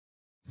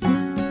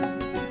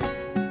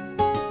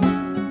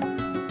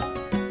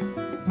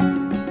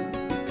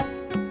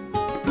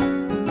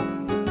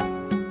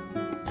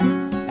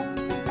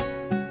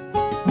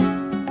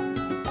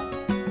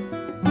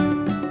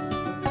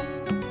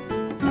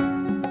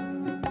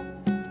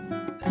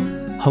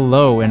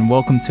Hello, and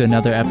welcome to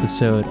another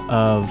episode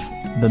of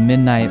the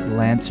Midnight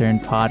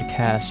Lantern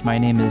podcast. My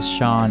name is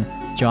Sean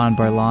John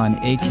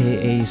Barlan,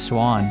 aka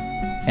Swan,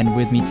 and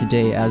with me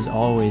today, as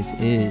always,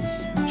 is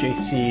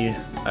JC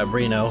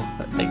Reno.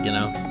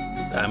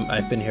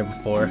 I've been here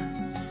before.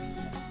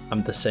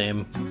 I'm the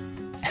same.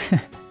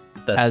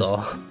 That's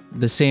all.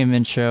 The same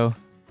intro,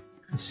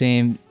 the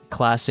same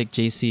classic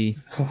JC,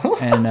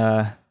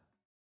 and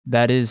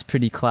that is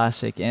pretty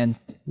classic, and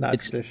not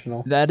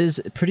traditional. That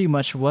is pretty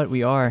much what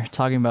we are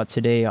talking about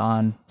today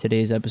on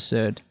today's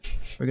episode.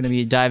 We're going to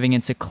be diving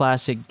into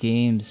classic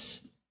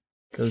games,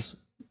 because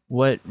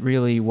what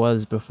really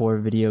was before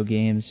video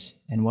games,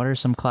 and what are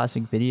some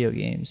classic video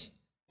games?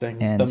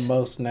 The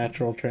most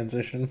natural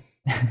transition.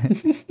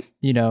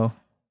 We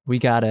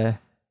gotta,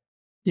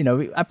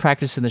 I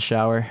practice in the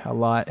shower a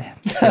lot,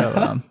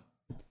 so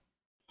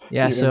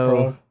yeah,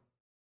 so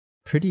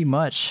pretty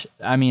much.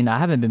 I mean, I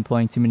haven't been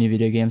playing too many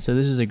video games, so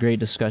this is a great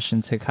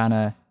discussion to kind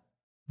of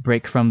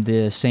break from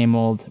the same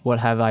old "what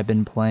have I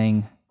been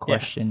playing"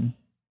 question.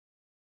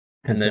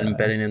 And then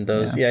embedding in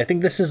those. Yeah, I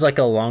think this is like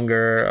a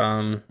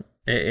longer.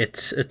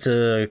 It's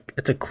a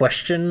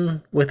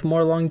question with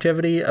more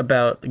longevity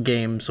about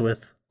games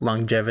with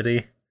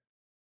longevity.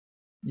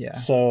 Yeah.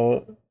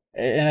 So,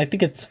 and I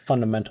think it's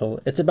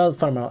fundamental. It's about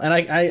fundamental, and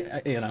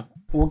I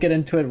we'll get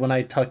into it when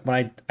I talk.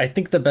 I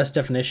think the best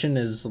definition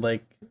is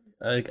like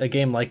a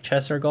game like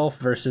chess or golf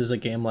versus a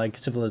game like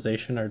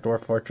Civilization or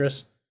Dwarf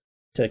Fortress,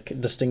 to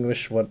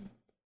distinguish what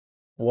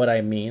I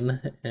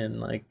mean,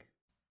 and like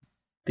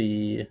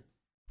the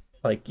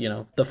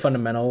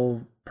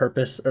fundamental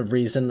purpose or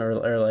reason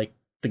or like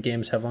the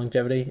games have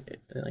longevity,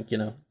 like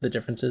the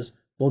differences.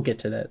 We'll get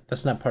to that.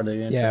 That's not part of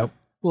the intro. Yeah,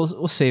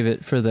 we'll save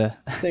it for the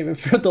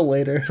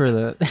later for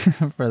the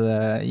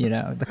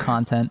the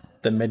content,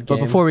 the mid game.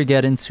 But before we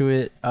get into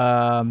it,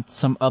 some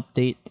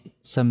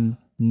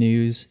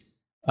news.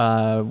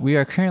 We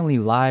are currently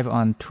live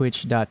on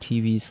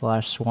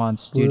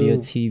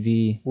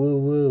twitch.tv/SwanStudioTV. Woo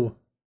woo.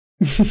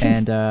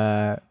 And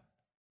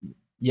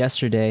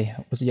yesterday,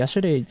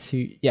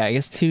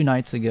 2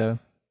 nights ago,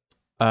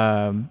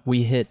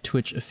 we hit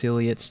Twitch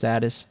affiliate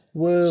status.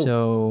 Woo.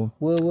 So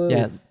woo.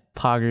 Yeah,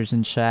 poggers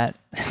in chat.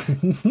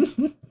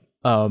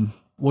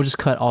 We'll just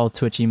cut all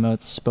Twitch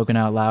emotes spoken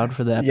out loud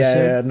for the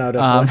episode. Yeah, no,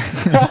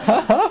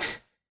 definitely.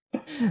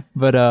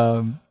 But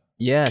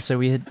yeah, so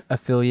we hit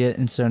affiliate,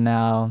 and so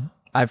now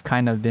I've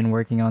kind of been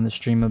working on the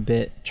stream a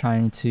bit,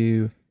 trying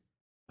to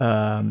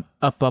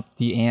up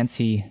the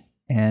ante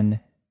and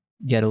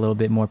get a little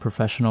bit more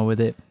professional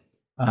with it.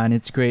 And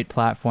it's a great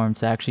platform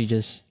to actually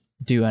just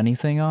do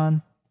anything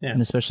on. Yeah.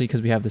 And especially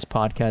because we have this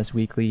podcast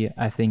weekly,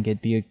 I think it'd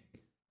be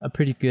a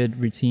pretty good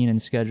routine and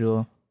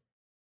schedule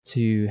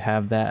to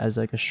have that as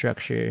like a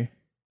structure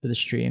for the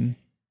stream.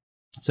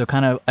 So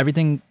kind of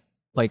everything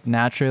like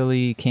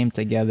naturally came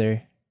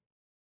together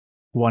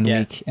one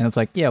week, and it's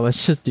like, yeah,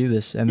 let's just do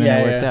this, and then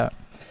it worked out.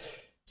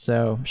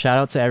 So shout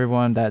out to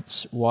everyone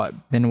that's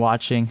been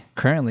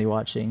currently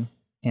watching,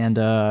 and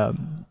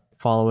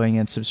following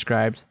and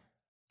subscribed.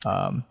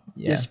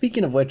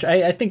 Speaking of which,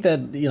 I think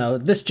that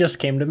this just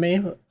came to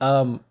me.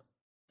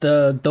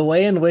 The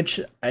way in which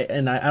I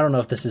don't know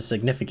if this is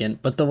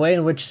significant, but the way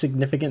in which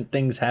significant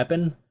things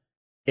happen,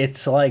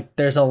 it's like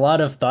there's a lot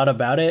of thought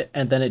about it,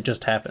 and then it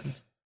just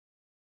happens.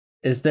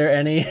 Is there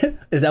any?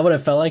 Is that what it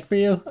felt like for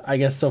you? I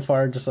guess so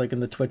far, just like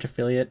in the Twitch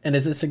affiliate, and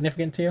is it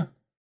significant to you?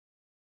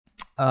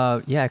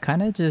 Yeah,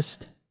 kind of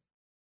just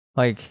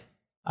like,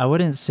 I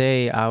wouldn't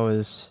say I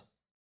was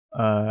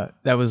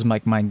that was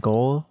like my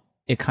goal.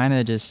 It kind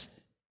of just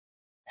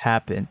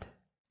happened.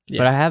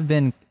 But I have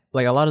been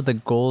like, a lot of the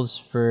goals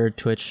for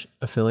Twitch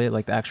affiliate,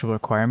 like the actual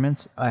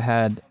requirements,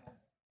 I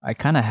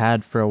kind of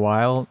had for a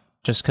while,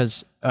 just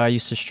because I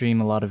used to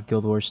stream a lot of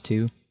Guild Wars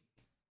 2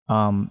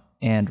 and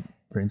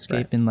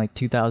RuneScape in like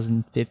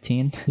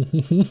 2015.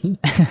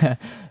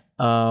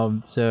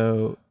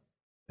 So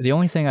the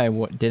only thing I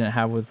didn't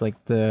have was like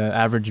the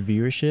average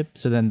viewership.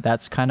 So then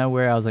that's kind of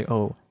where I was like,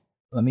 oh,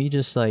 let me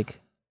just like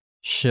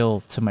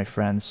shill to my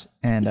friends,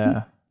 and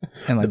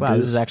like, wow,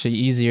 this is actually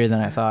easier than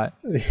I thought.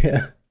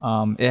 Yeah.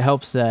 It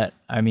helps that,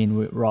 I mean,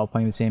 we're all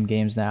playing the same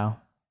games now.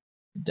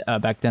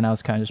 Back then I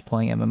was kind of just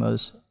playing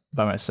MMOs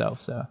by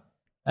myself, so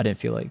I didn't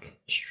feel like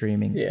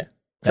streaming. Yeah.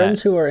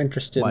 Friends who are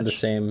interested in the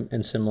same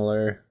and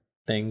similar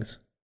things.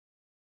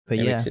 But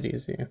it makes it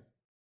easier.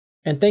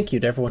 And thank you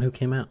to everyone who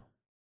came out.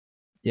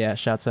 Yeah,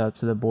 shouts out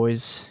to the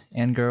boys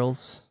and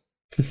girls.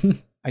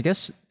 I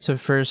guess to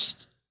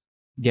first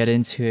get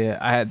into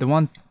it, the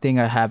one thing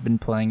I have been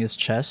playing is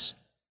chess,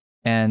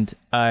 and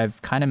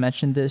I've kind of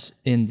mentioned this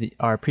in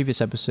our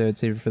previous episode,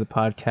 Save It for the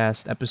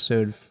Podcast,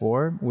 episode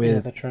 4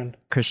 with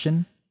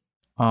Christian,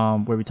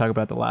 where we talk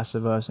about The Last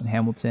of Us and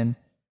Hamilton.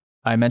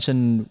 I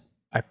mentioned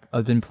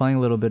I've been playing a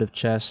little bit of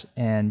chess,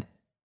 and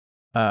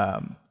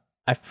I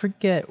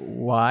forget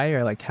why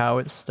or like how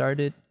it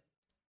started.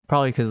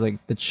 Probably because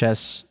like the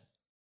chess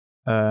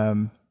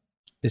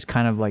is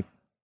kind of like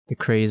the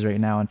craze right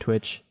now on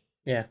Twitch.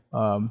 Yeah.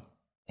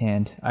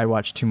 And I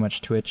watch too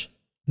much Twitch,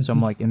 so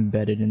I'm like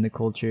embedded in the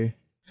culture.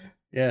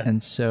 Yeah.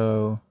 And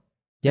so,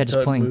 yeah, so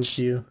just playing. Moved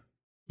you.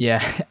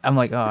 Yeah, I'm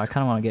like, oh, I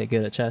kind of want to get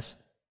good at chess.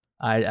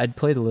 I'd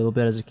played a little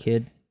bit as a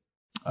kid,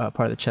 part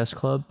of the chess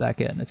club back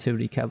at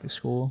Nativity Catholic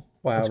School.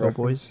 Wow, Let's go,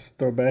 boys.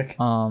 Throwback.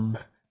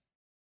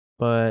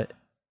 But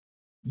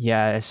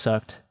yeah, it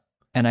sucked.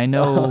 And I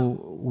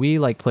know we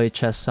like play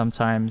chess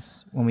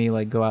sometimes when we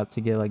like go out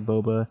to get like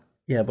boba.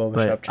 Yeah, boba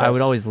but shop chess. I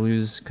would always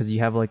lose because you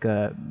have like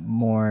a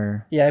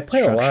more I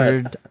play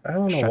structured, a lot. I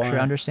don't know structured why.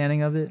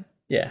 understanding of it.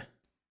 Yeah.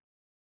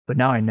 But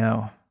now I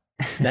know.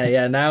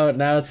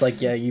 Now it's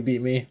like, yeah, you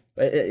beat me.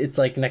 It's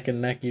like neck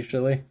and neck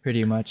usually.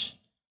 Pretty much.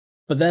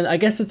 But then I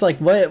guess it's like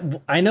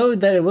what I know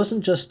that it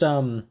wasn't just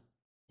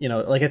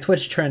like a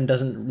Twitch trend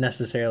doesn't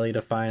necessarily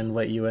define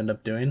what you end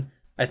up doing.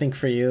 I think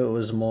for you it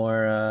was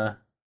more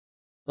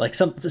like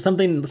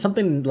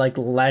something like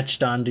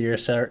latched onto your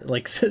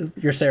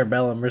your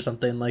cerebellum or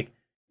something. Like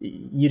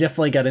you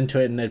definitely got into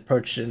it and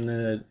approached it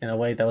in a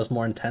way that was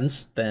more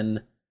intense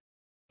than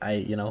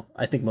I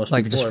think most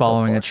like people just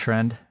following a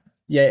trend.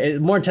 Yeah,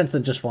 more intense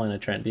than just following a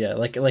trend. Yeah,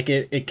 like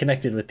it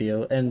connected with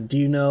you. And do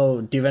you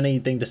have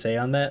anything to say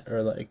on that,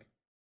 or like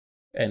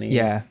any?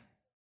 Yeah.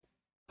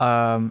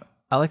 I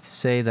like to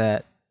say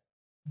that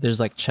there's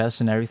like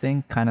chess and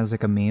everything, kind of as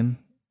like a meme.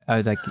 I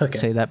would like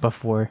say that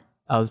before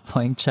I was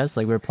playing chess,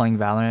 like we were playing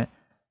Valorant.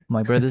 I'm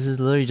like, bro, this is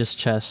literally just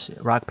chess.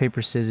 Rock,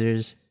 paper,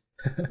 scissors.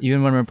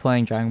 Even when we're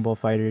playing Dragon Ball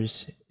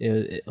Fighters,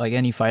 like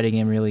any fighting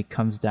game really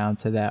comes down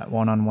to that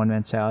one-on-one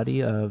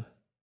mentality of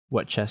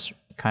what chess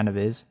kind of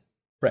is.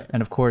 Right.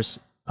 And of course,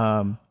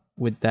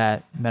 with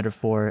that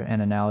metaphor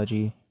and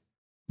analogy,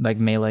 like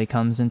Melee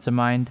comes into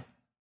mind.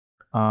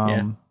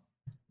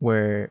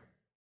 Where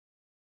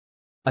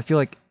I feel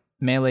like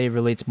Melee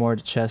relates more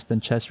to chess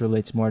than chess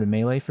relates more to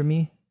Melee for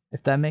me,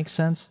 if that makes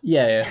sense.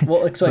 Yeah.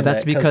 Well, explain but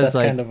that's that, because that's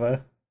like kind of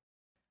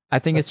I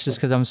think it's just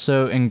because I'm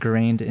so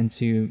ingrained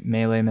into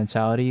Melee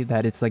mentality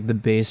that it's like the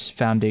base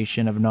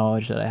foundation of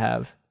knowledge that I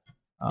have.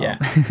 Yeah.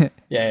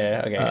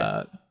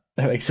 Okay.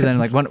 That makes sense. So then,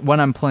 like when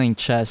I'm playing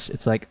chess,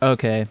 it's like,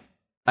 okay,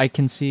 I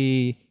can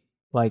see,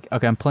 like,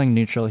 okay, I'm playing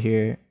neutral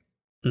here,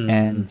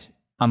 and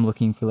I'm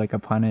looking for like a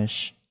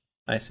punish.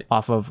 I see.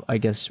 Off of, I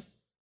guess,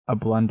 a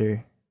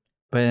blunder,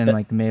 but in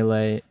like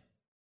Melee,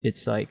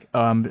 it's like,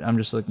 oh, I'm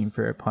just looking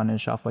for a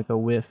punish off like a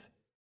whiff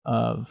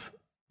of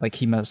like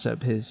he messed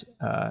up his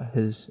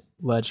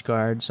ledge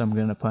guard, so I'm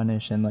gonna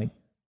punish, and like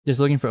just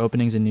looking for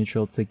openings in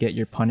neutral to get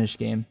your punish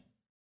game.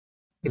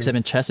 Except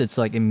in chess, it's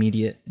like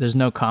immediate. There's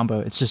no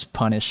combo. It's just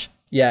punish.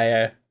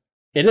 Yeah.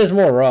 It is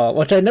more raw,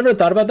 which I never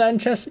thought about that in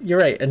chess. You're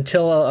right.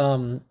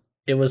 Until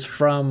it was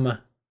from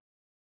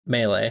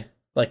Melee.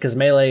 Like, because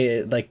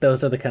Melee, like,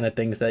 those are the kind of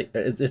things that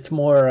it's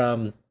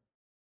more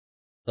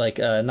like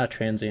not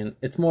transient.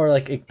 It's more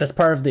like that's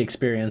part of the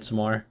experience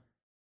more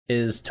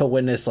is to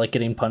witness like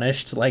getting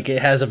punished. Like it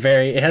has a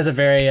very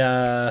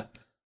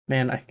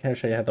man, I can't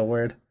show you how the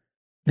word.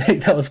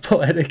 That was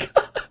poetic.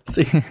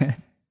 See.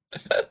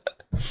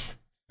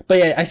 But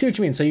yeah, I see what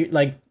you mean. So you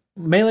like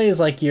Melee is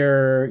like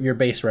your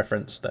base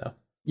reference though.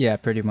 Yeah,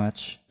 pretty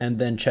much. And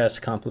then chess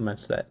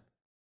complements that.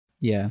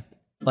 Yeah.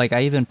 Like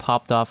I even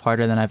popped off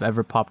harder than I've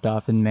ever popped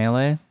off in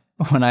Melee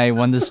when I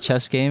won this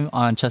chess game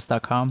on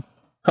chess.com.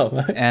 Oh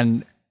my.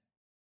 And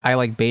I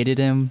like baited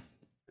him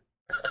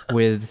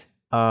with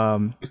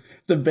the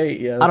bait,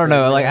 yeah. I don't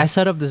know, like I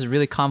set up this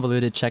really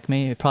convoluted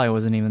checkmate. It probably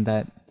wasn't even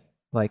that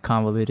like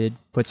convoluted,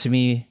 but to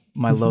me,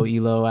 my low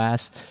elo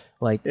ass,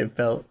 like it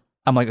felt.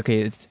 I'm like,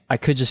 okay, I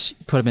could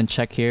just put him in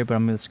check here, but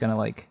I'm just gonna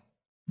like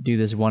do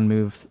this one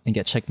move and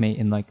get checkmate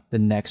in like the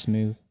next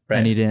move. Right.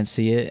 And he didn't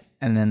see it,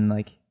 and then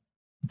like,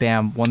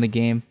 bam, won the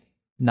game,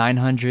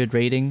 900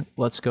 rating.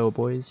 Let's go,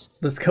 boys.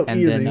 Let's go, and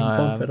easy. Then,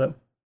 bump it up.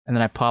 And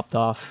then I popped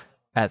off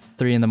at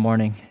 3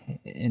 a.m.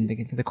 in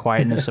the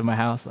quietness of my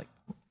house, like,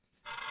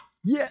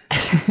 yeah,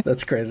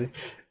 that's crazy.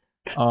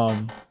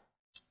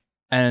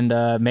 And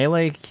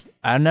Melee,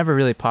 I never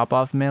really pop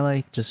off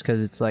Melee just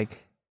because it's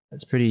like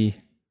that's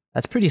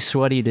pretty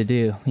sweaty to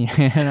do. You know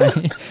what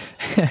I mean?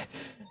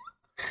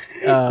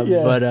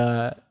 Yeah.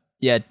 But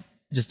yeah,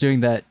 just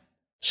doing that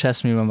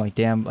chess move, I'm like,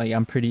 damn, like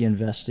I'm pretty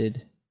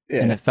invested,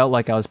 and it felt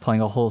like I was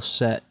playing a whole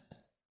set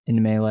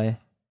in Melee.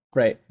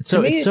 Right. It's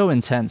so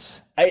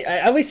intense.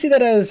 I always see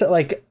that as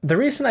like the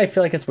reason I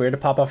feel like it's weird to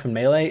pop off in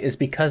Melee is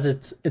because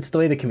it's the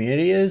way the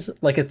community is.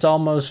 Like it's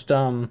almost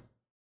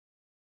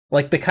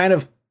like the kind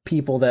of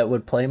people that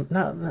would play.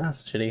 No,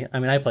 that's shitty. I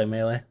mean, I play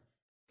Melee.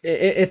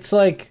 It's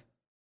like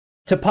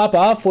to pop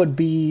off would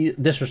be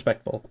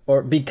disrespectful,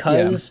 or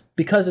because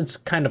it's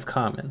kind of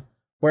common.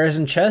 Whereas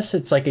in chess,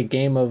 it's like a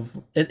game of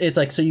it's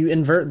like so you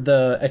invert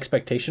the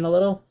expectation a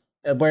little.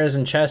 Whereas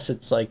in chess,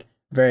 it's like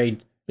very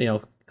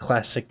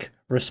classic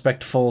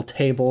respectful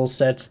table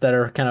sets that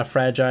are kind of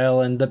fragile,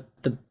 and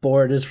the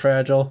board is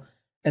fragile,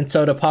 and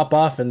so to pop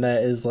off in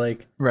that is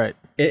like right.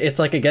 It's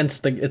like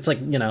against the. It's like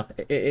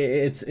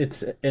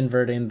it's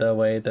inverting the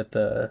way that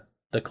the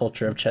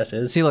culture of chess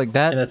is. See, like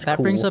that cool.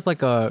 brings up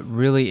like a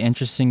really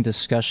interesting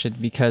discussion,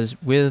 because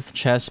with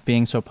chess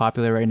being so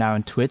popular right now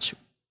in Twitch,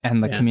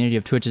 and the community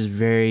of Twitch is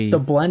very the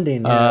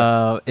blending.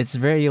 It's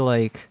very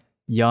like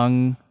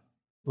young,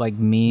 like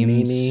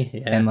memes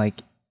Meme, and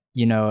like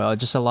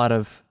just a lot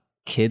of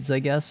kids, I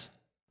guess.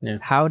 Yeah.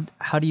 How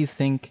do you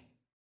think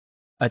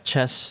a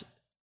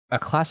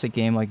classic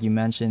game like you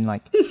mentioned,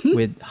 like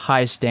with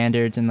high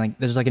standards and like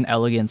there's like an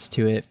elegance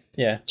to it,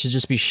 yeah, to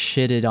just be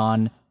shitted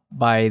on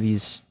by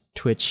these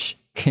Twitch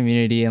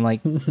community? And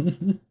like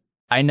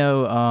I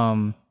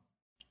know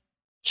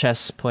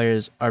chess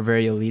players are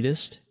very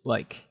elitist,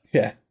 like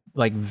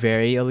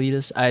very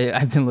elitist.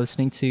 I've been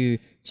listening to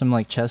some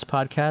like chess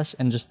podcasts,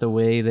 and just the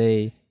way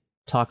they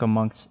talk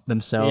amongst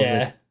themselves,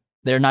 like,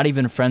 they're not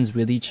even friends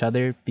with each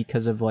other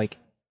because of like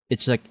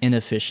it's like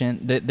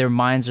inefficient. Their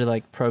minds are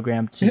like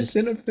programmed to just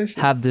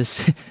have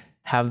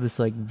this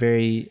like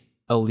very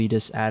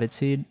elitist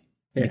attitude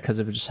because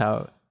of just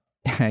how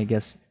I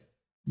guess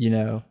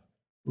low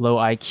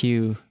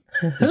IQ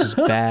is just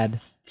bad.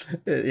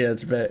 Yeah,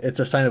 it's bad. It's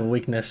a sign of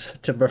weakness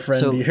to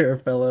befriend your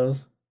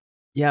fellows.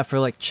 Yeah, for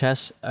like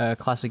chess, a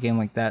classic game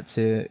like that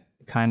to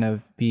kind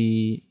of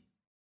be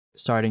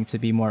starting to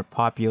be more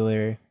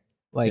popular,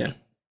 like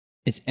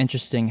it's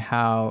interesting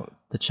how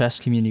the chess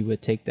community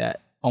would take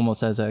that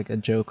almost as like a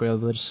joke, or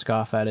they'll just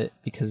scoff at it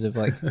because of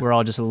like we're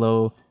all just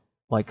low,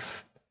 like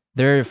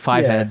they're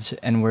five heads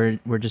and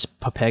we're just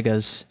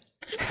papegas.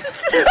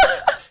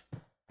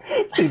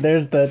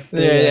 There's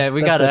that.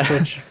 We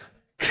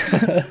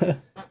gotta.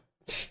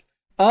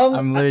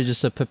 I'm literally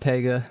just a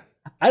papega.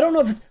 I don't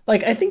know if it's,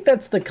 like, I think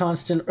that's the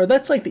constant, or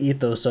that's like the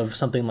ethos of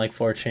something like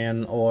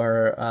 4chan,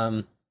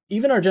 or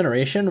even our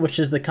generation, which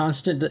is the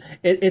constant.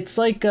 It's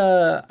like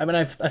I mean,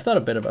 I've thought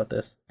a bit about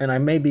this, and I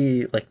may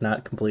be like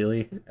not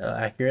completely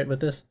accurate with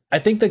this. I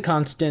think the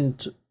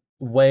constant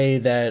way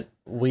that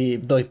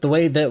the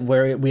way that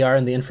where we are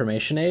in the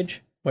information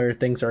age, where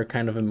things are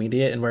kind of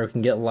immediate and where we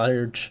can get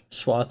large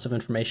swaths of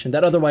information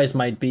that otherwise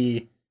might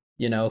be,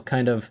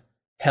 kind of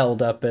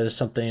held up as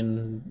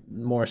something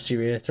more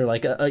serious, or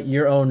like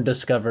your own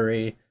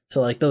discovery.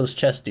 So like those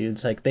chess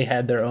dudes, like they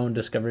had their own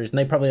discoveries, and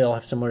they probably all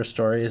have similar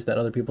stories that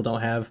other people don't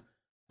have.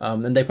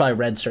 And they probably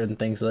read certain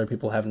things that other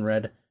people haven't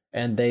read,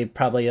 and they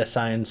probably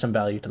assign some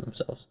value to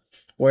themselves.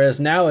 Whereas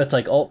now it's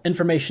like all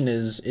information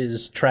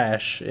is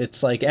trash.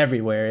 It's like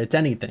everywhere. It's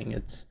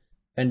anything.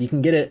 And you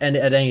can get it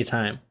at any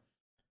time.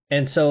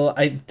 And so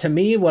to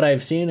me, what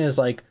I've seen is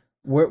like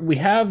we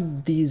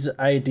have these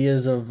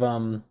ideas of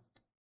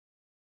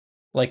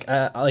like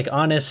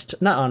honest,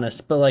 not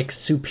honest, but like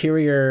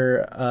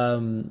superior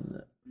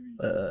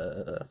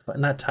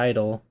not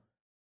title,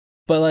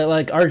 but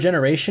like our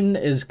generation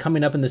is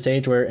coming up in this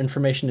age where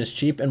information is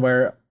cheap, and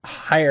where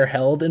higher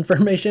held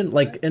information,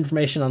 like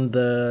information on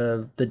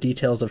the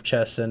details of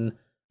chess. And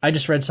I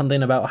just read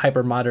something about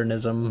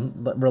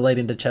hypermodernism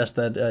relating to chess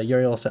that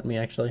Uriel sent me,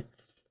 actually.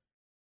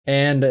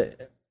 And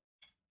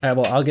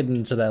well, I'll get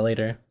into that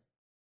later.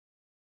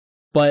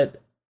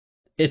 But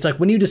it's like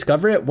when you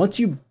discover it, once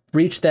you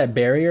reach that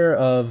barrier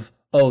of,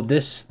 oh,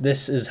 this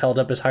is held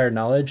up as higher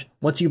knowledge,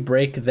 once you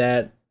break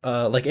that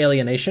like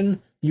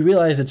alienation, you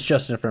realize it's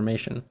just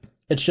information.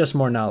 It's just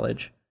more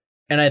knowledge.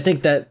 And I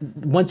think that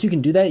once you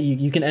can do that,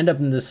 you can end up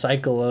in this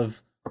cycle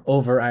of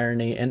over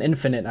irony and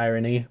infinite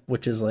irony,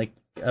 which is like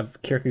a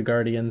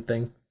Kierkegaardian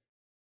thing.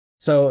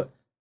 So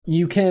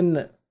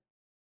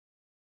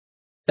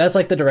that's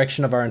like the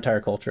direction of our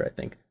entire culture, I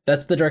think.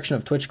 That's the direction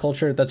of Twitch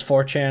culture. That's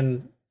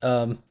 4chan.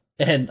 And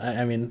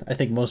I mean, I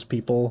think most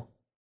people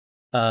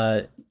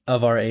of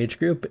our age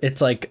group,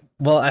 it's like,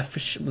 well,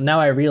 now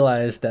I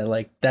realize that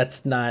like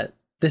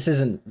this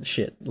isn't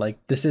shit. Like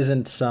this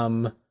isn't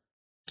some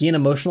getting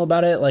emotional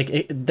about it.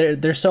 Like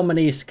there's so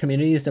many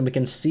communities, and we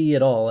can see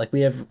it all. Like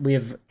we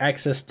have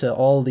access to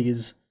all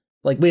these.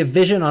 Like we have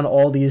vision on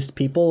all these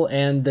people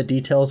and the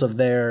details of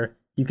their,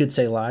 you could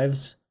say,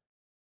 lives.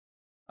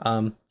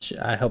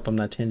 I hope I'm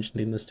not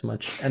tangenting this too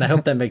much, and I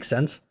hope that makes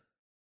sense.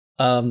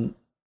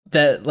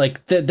 That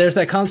like there's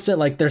that constant,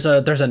 like there's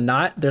a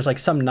knot, there's like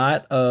some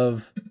knot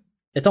of,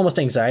 it's almost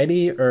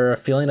anxiety or a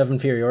feeling of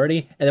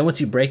inferiority, and then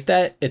once you break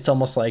that, it's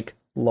almost like,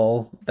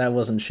 lol, that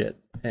wasn't shit,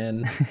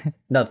 and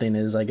nothing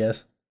is, I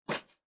guess.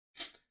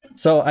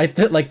 So I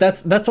like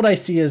that's what I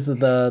see as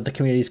the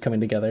communities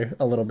coming together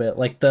a little bit.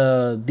 Like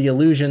the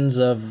illusions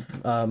of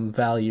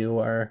value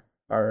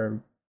are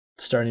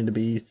starting to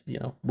be,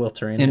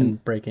 wiltering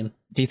and breaking.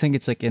 Do you think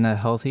it's like in a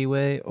healthy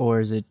way,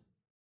 or is it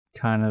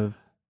kind of?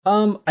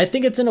 I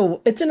think it's in a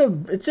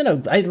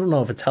I don't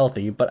know if it's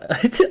healthy, but I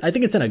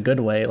think it's in a good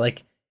way.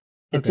 Like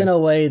it's in a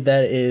way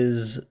that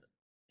is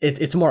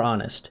it's more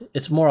honest.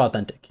 It's more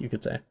authentic, you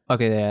could say.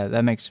 Okay, yeah,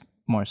 that makes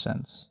more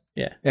sense.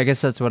 Yeah. I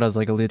guess that's what I was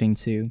like alluding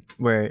to,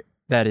 where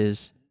that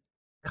is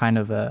kind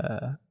of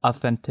a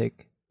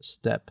authentic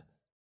step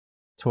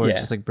towards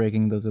just like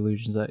breaking those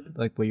illusions, that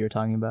like what you're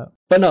talking about.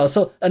 But no,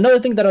 so another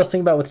thing that I was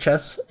thinking about with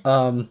chess,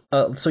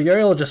 so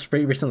Uriel just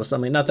recently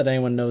sent me, not that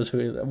anyone knows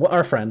who,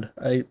 our friend,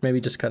 I maybe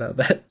just cut out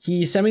that,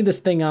 he sent me this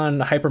thing on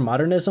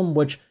hypermodernism,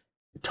 which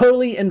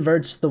totally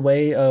inverts the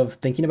way of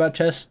thinking about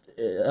chess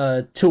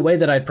to a way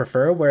that I'd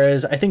prefer.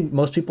 Whereas I think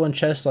most people in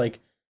chess, like,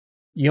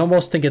 you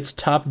almost think it's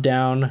top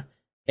down,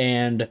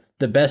 and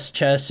the best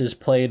chess is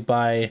played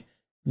by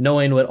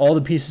knowing what all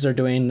the pieces are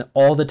doing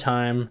all the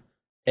time,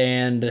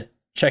 and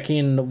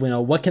checking,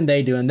 what can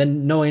they do, and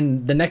then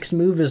knowing the next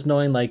move is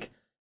knowing like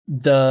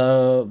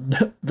the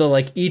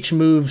like each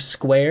move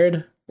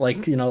squared,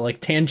 like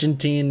like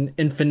tangenting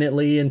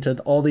infinitely into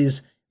all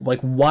these like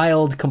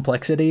wild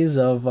complexities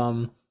of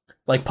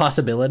like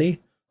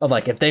possibility of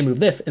like if they move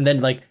this, and then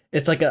like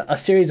it's like a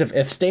series of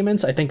if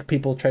statements. I think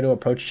people try to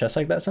approach chess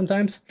like that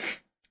sometimes,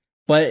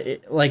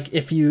 but like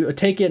if you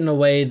take it in a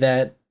way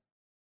that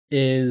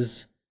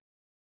is,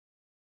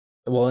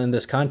 well, in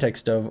this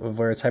context of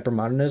where it's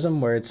hypermodernism,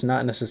 where it's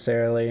not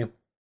necessarily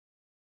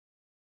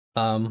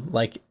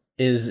like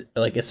is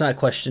like it's not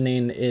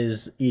questioning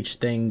is each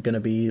thing going to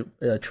be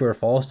true or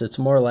false. It's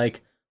more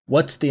like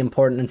what's the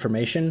important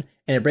information,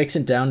 and it breaks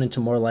it down into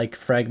more like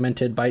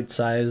fragmented bite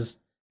size.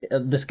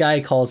 This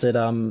guy calls it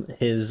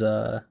his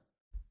what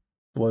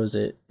was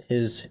it,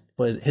 his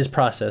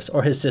process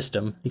or his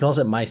system. He calls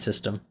it my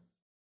system.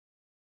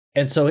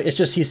 And so it's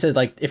just, he said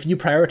like if you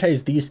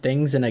prioritize these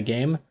things in a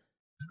game,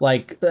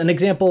 like an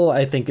example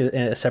I think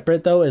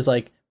separate though is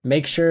like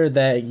make sure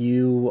that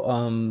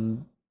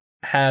you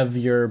have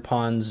your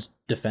pawns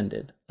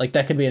defended. Like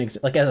that could be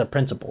like as a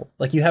principle.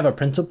 Like you have a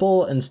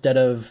principle instead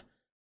of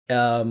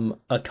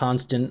a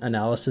constant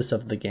analysis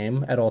of the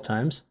game at all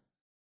times.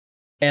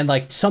 And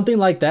like something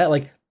like that,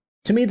 like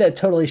to me that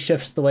totally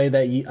shifts the way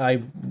that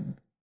I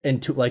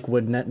into like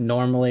would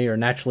normally or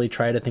naturally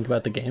try to think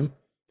about the game.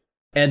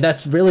 And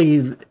that's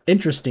really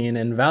interesting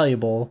and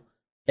valuable.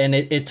 And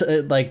it's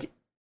like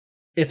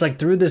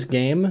through this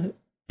game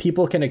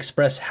people can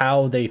express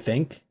how they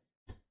think,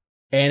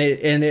 and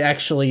it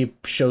actually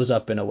shows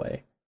up in a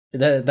way.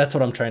 That's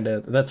what I'm trying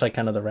to, that's like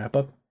kind of the wrap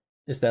up,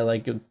 is that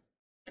like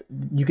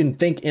you can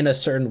think in a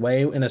certain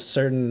way in a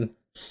certain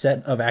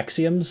set of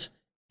axioms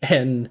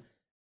and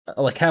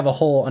like have a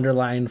whole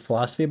underlying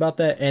philosophy about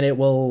that, and it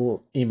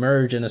will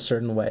emerge in a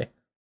certain way.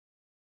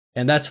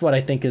 And that's what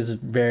I think is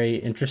very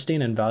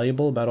interesting and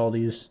valuable about all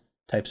these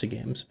types of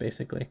games,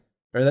 basically.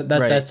 Or right.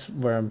 That's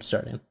where I'm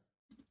starting.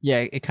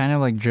 Yeah, it kind of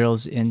like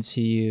drills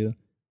into you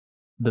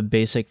the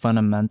basic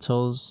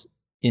fundamentals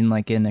in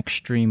like an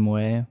extreme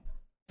way,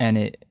 and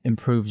it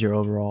improves your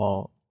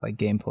overall like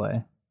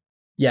gameplay.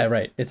 Yeah,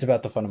 right. It's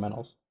about the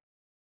fundamentals.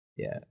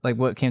 Yeah, like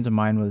what came to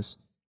mind was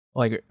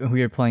like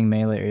we were playing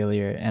Melee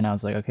earlier, and I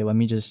was like, okay, let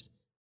me just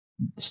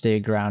stay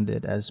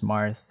grounded as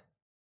Marth,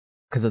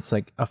 because it's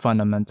like a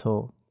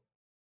fundamental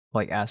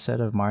like asset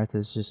of Marth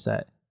is just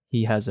that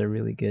he has a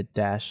really good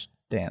dash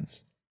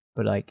dance,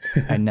 but like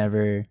I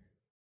never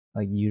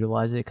like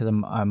utilize it because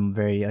I'm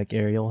very like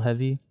aerial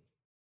heavy,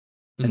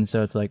 and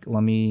so it's like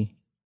let me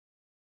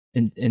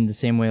in the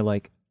same way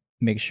like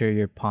make sure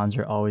your pawns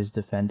are always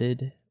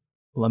defended.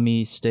 Let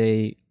me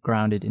stay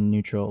grounded in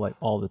neutral like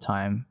all the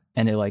time,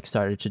 and it like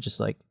started to just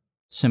like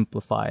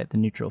simplify the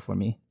neutral for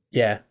me.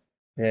 Yeah.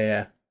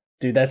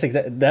 Dude, that's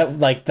that,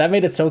 like that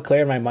made it so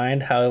clear in my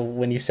mind how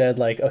when you said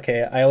like,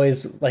 okay, I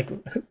always like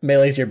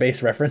Melee's your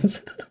base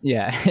reference.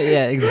 Yeah,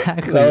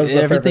 exactly.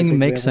 Everything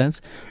makes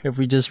sense if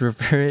we just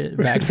refer it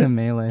back to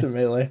Melee. To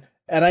Melee.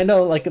 And I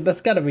know like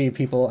that's got to be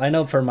people. I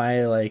know for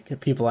my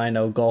like people I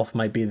know, golf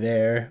might be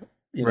there,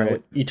 you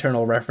know,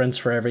 eternal reference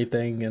for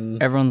everything,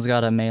 and everyone's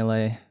got a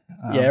Melee.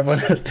 Yeah, everyone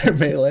has their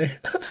Melee.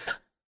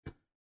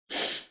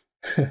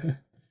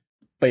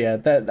 But yeah,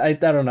 that I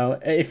don't know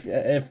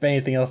if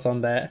anything else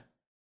on that.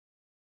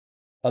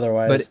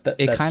 Otherwise, but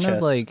it kind chess.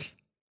 Of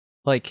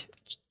like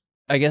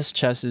I guess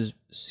chess is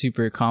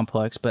super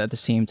complex, but at the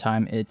same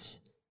time, it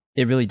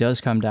really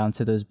does come down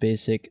to those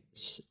basic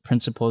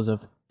principles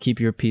of keep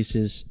your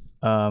pieces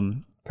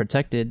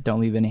protected, don't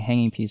leave any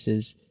hanging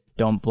pieces,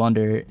 don't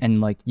blunder,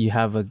 and like you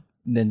have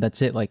then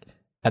that's it. Like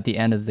at the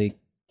end of the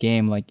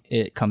game, like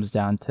it comes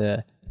down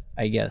to,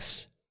 I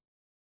guess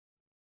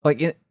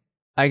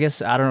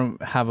I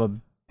don't have a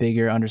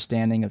bigger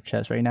understanding of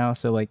chess right now,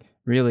 so like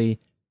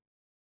really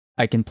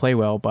I can play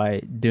well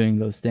by doing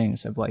those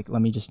things of like,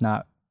 let me just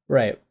not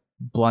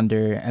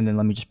blunder, and then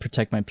let me just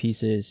protect my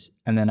pieces,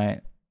 and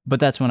then but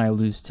that's when I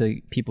lose to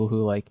people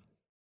who like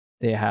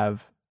they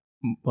have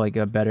like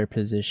a better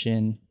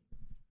position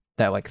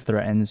that like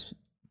threatens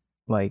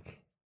like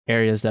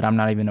areas that I'm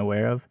not even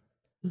aware of.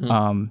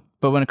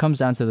 But when it comes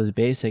down to those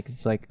basics,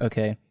 it's like,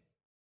 okay,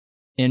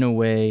 in a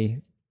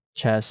way,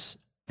 chess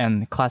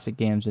and classic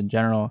games in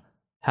general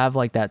have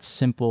like that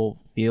simple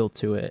feel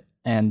to it.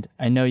 And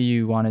I know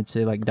you wanted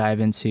to like dive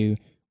into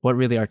what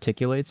really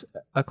articulates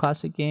a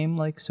classic game,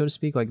 like so to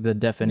speak, like the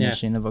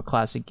definition of a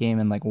classic game,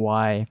 and like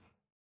why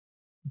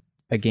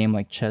a game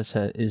like chess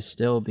is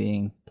still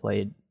being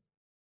played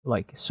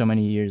like so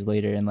many years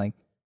later, and like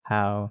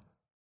how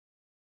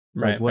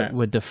what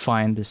would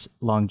define this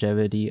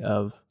longevity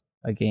of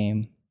a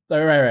game.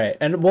 Right.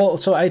 And well,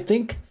 so I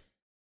think,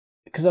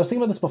 because I was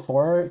thinking about this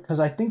before, because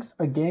I think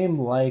games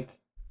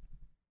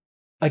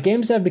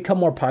that have become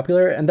more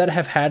popular and that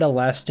have had a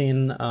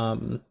lasting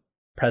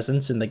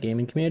presence in the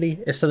gaming community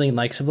is something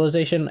like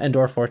Civilization and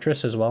Dwarf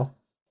Fortress as well,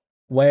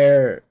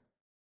 where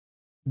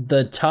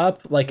the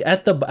top, like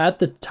at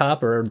the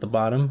top or the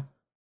bottom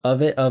of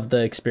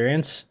the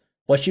experience,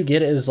 what you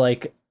get is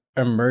like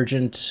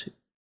emergent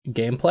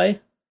gameplay.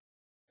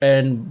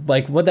 And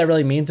like what that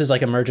really means is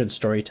like emergent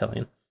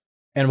storytelling.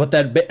 And what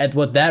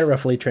that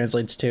roughly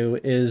translates to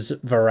is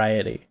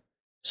variety.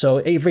 So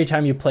every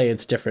time you play,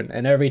 it's different,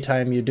 and every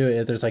time you do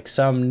it, there's like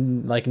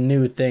some like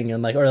new thing,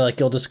 and like or like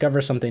you'll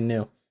discover something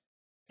new.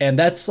 And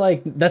that's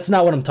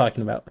not what I'm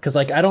talking about, because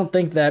like I don't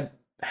think that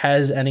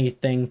has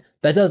anything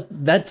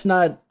that's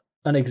not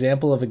an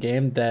example of a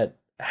game that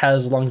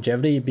has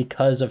longevity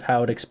because of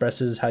how it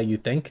expresses how you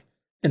think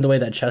in the way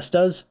that chess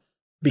does.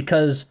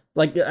 Because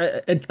like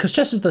because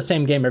chess is the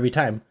same game every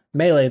time.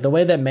 Melee, the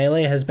way that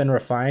Melee has been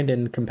refined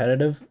in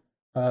competitive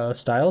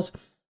styles,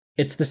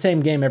 it's the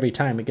same game every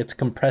time. It gets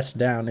compressed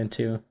down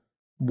into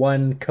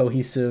one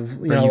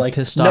cohesive, like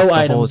pissed no off the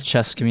items. whole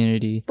chess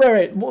community.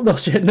 Right. Well, no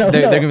shit. No,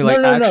 they're gonna be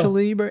like, no.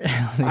 actually, bro.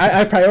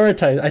 I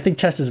prioritize. I think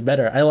chess is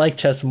better. I like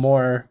chess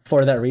more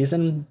for that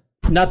reason.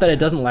 Not that it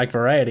doesn't lack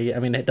variety. I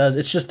mean, it does.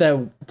 It's just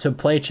that to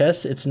play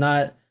chess, it's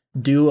not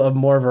do a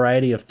more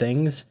variety of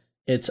things.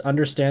 It's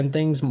understand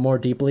things more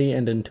deeply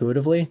and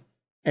intuitively,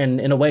 and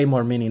in a way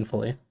more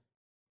meaningfully.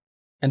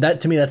 And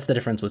that, to me, that's the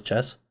difference with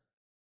chess.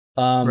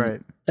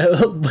 Right.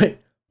 Wait,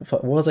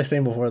 what was I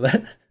saying before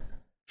that?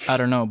 I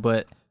don't know,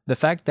 but the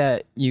fact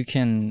that you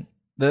can,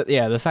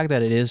 the fact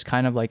that it is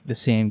kind of like the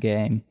same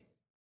game,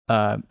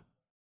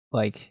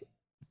 like,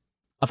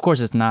 of course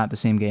it's not the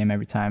same game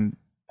every time.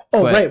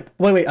 Oh, right.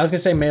 Wait. I was gonna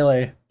say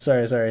Melee.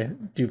 Sorry.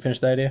 Do you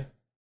finish the idea?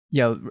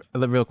 Yeah,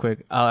 real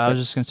quick. I was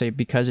just gonna say,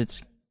 because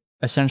it's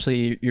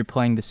essentially you're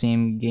playing the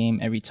same game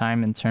every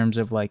time in terms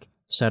of like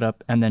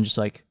setup, and then just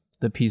like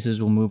the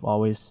pieces will move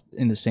always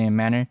in the same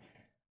manner,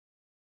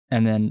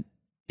 and then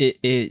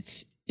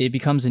it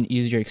becomes an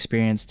easier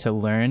experience to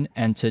learn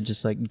and to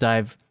just like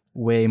dive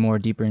way more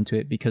deeper into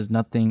it, because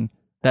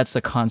that's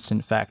the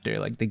constant factor.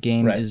 Like the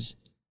game is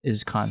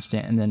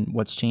constant, and then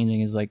what's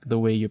changing is like the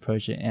way you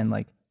approach it,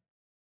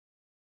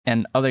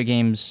 and other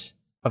games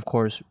of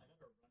course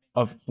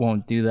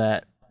won't do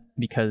that,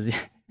 because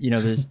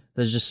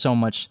there's just so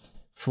much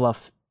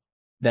fluff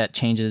that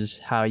changes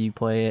how you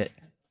play it.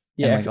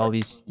 And like all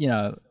these,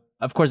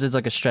 of course it's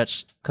like a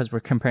stretch because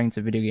we're comparing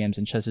to video games,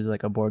 and chess is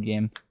like a board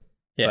game.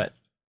 But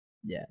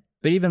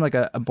even like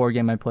a board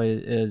game I play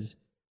is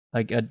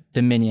like a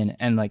Dominion,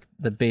 and like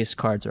the base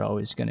cards are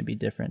always going to be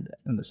different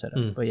in the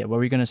setup. But yeah, what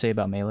were you going to say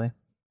about Melee?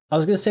 I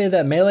was going to say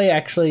that Melee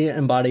actually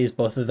embodies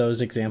both of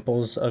those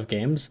examples of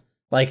games.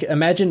 Like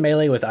imagine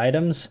Melee with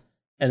items,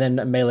 and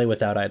then Melee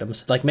without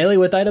items. Like Melee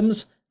with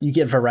items, you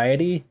get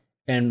variety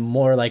and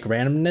more like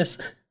randomness,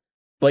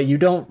 but you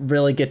don't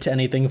really get to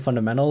anything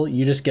fundamental.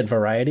 You just get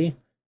variety,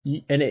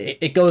 and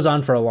it goes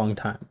on for a long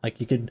time.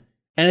 Like you could,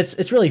 and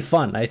it's really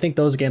fun. I think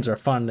those games are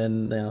fun,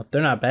 and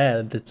they're not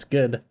bad. It's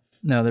good.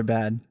 No, they're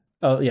bad.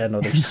 Oh yeah,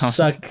 no, they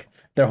suck.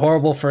 They're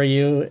horrible for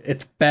you.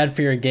 It's bad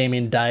for your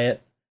gaming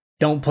diet.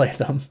 Don't play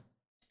them.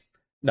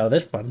 No, they're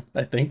fun.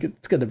 I think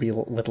it's good to be a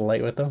little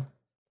light with them.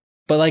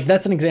 But like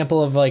that's an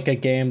example of like a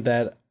game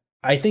that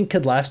I think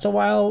could last a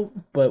while,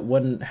 but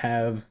wouldn't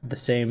have the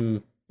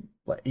same,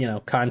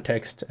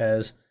 context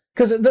as,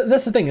 because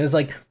that's the thing is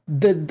like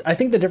I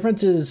think the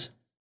difference is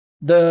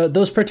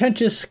those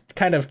pretentious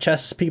kind of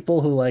chess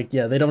people who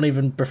they don't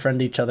even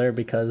befriend each other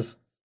because,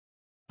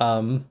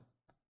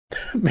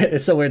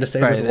 it's so weird to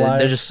say this live.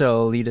 They're just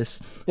so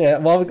elitist. Yeah,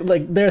 well,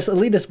 like there's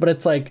elitist, but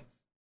it's like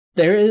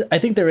I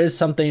think there is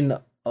something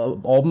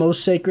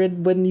almost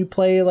sacred when you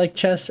play like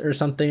chess or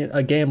something,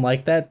 a game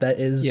like that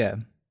is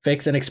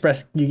fixed and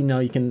express. You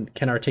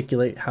can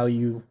articulate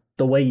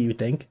the way you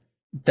think.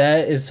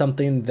 That is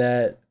something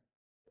that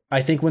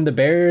I think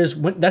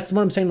that's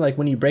what I'm saying. Like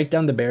when you break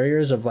down the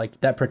barriers of like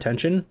that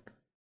pretension,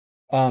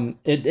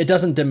 it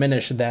doesn't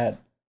diminish that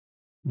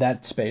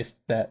space,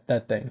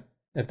 that thing,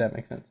 if that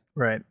makes sense.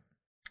 Right.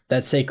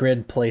 That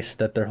sacred place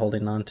that they're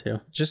holding on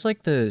to. Just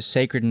like the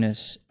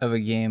sacredness of a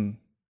game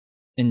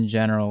in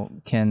general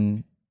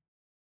can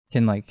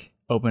like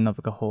open up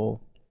like a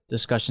whole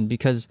discussion,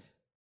 because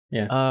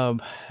because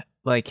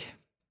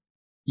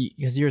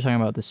you were talking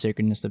about the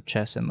sacredness of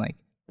chess, and like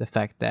the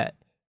fact that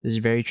this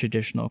very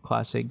traditional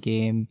classic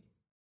game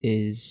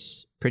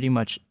is pretty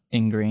much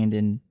ingrained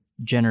in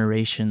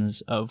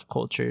generations of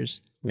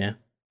cultures. Yeah.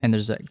 And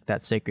there's like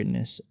that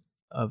sacredness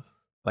of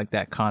like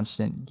that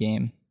constant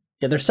game.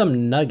 Yeah, there's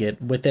some nugget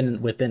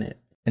within it.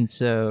 And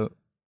so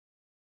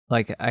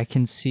like I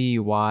can see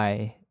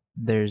why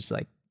there's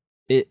like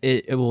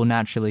it will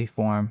naturally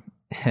form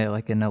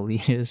like an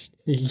elitist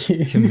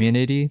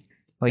community.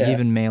 Like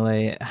even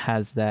Melee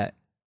has that,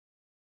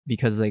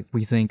 because like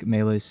we think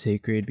Melee is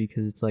sacred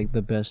because it's like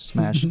the best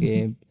Smash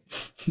game,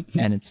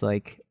 and it's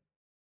like,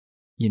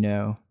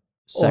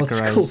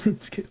 Sakurai.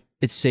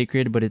 It's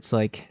sacred, but it's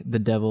like the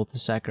devil to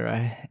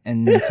Sakurai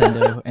and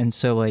Nintendo, and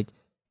so like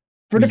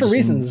for different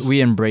reasons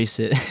we embrace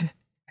it.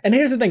 And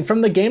here's the thing: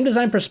 from the game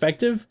design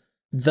perspective,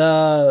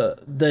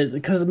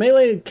 because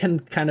Melee can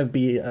kind of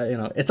be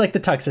it's like the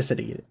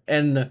toxicity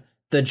and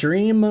the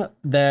dream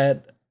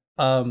that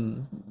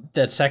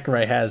that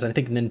Sakurai has, and I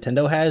think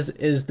Nintendo has,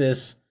 is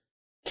this: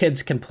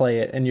 kids can play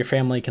it and your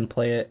family can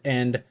play it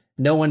and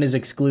no one is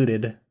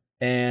excluded,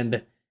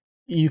 and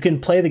you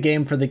can play the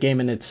game for the game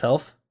in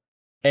itself,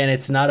 and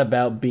it's not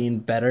about being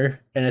better,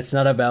 and it's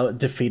not about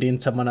defeating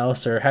someone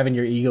else or having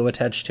your ego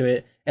attached to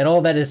it. And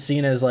all that is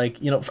seen as like,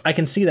 I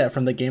can see that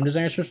from the game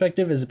designer's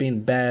perspective as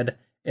being bad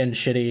and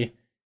shitty,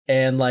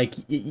 and like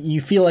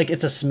you feel like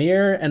it's a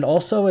smear, and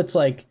also it's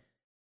like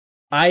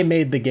I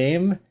made the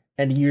game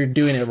and you're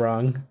doing it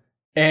wrong,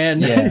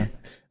 and Yeah.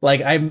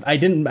 like I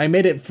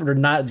made it for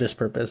not this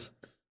purpose.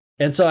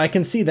 And so I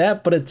can see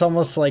that, but it's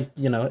almost like,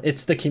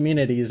 it's the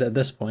communities at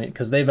this point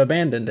because they've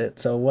abandoned it.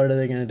 So what are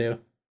they going to do?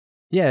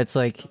 Yeah, it's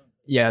like,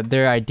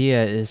 their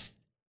idea is,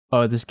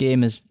 oh, this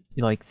game is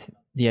like,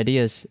 the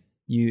idea is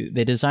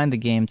they designed the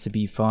game to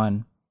be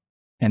fun,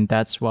 and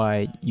that's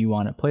why you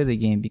want to play the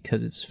game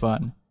because it's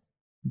fun.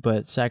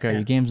 But Sakurai,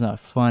 your game's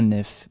not fun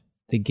if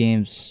the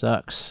game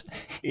sucks.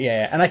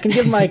 Yeah, and I can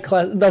give my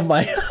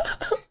my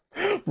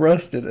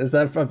roasted. Is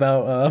that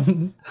about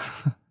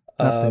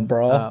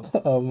Brawl?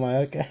 Oh my,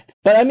 okay.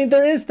 But I mean,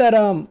 there is that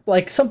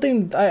like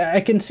something I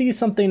can see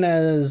something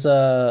as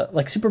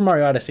like Super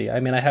Mario Odyssey. I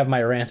mean, I have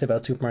my rant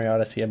about Super Mario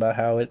Odyssey about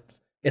how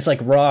it's like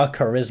raw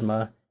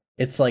charisma.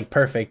 It's like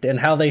perfect, and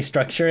how they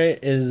structure it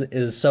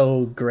is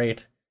so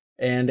great,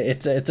 and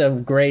it's a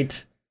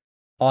great,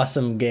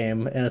 awesome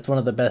game, and it's one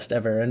of the best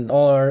ever, and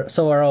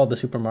so are all the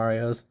Super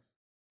Marios.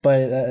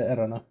 But I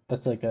don't know.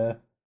 That's like a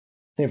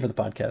save for the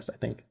podcast, I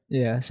think.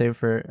 Yeah, save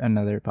for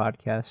another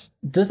podcast.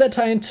 Does that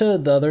tie into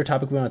the other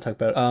topic we want to talk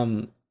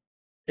about?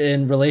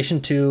 In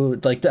relation to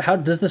like how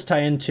does this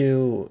tie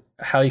into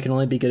how you can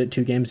only be good at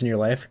 2 games in your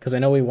life? Because I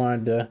know we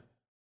wanted to.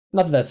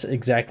 Not that that's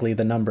exactly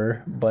the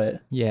number,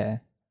 but yeah,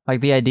 like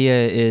the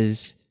idea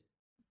is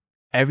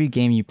every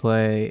game you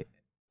play,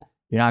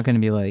 you're not going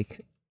to be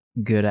like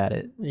good at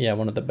it. Yeah,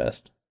 one of the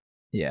best.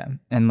 Yeah,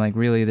 and like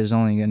really, there's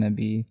only going to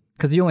be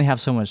because you only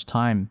have so much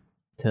time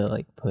to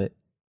like put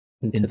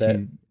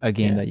into a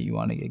game that you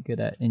want to get good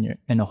at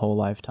in a whole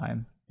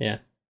lifetime. Yeah.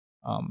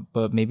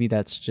 But maybe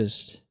that's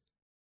just.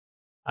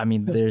 I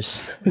mean,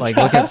 there's like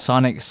look at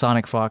Sonic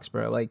Fox,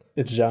 bro. Like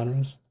it's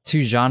genres.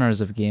 2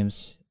 genres of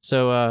games.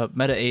 So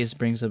Meta Ace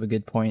brings up a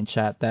good point in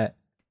chat that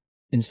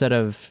instead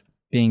of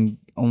being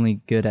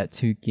only good at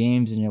 2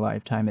 games in your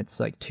lifetime, it's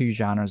like 2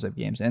 genres of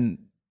games, and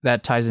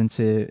that ties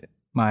into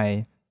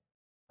my,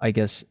 I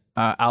guess,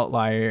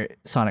 outlier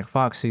Sonic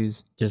Fox,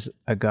 who's just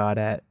a god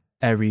at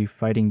every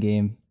fighting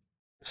game,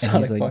 and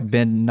he's like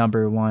been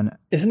number 1.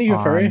 Isn't he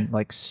a furry?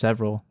 Like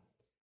several.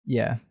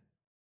 Yeah,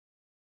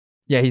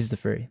 he's the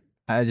furry.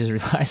 I just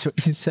realized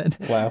what you said.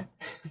 Wow.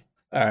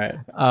 All right.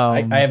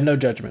 I have no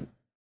judgment.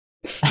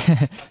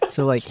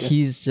 So like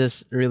he's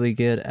just really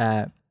good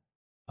at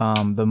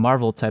the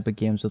Marvel type of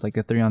games with like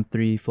the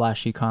 3-on-3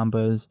 flashy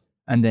combos,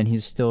 and then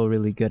he's still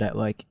really good at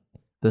like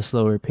the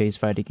slower paced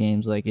fighting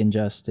games like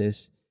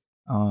Injustice.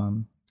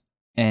 And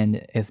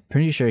if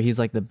pretty sure he's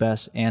like the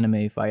best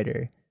anime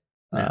fighter,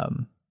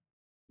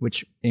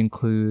 which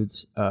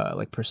includes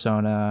like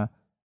Persona,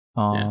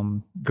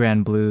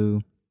 Grand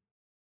Blue.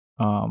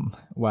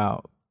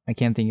 Wow, I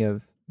can't think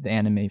of the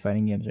anime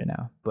fighting games right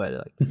now, but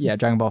like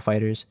Dragon Ball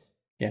Fighters.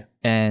 Yeah.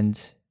 And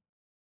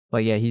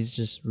like he's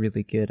just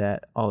really good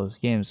at all those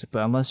games.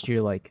 But unless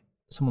you're like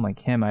someone like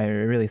him, I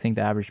really think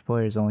the average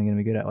player is only going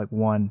to be good at like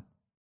 1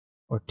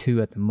 or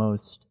 2 at the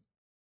most.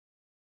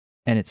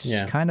 And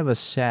it's kind of a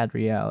sad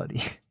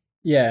reality.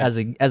 Yeah.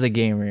 As a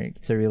gamer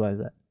to realize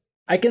that.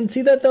 I can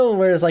see that though,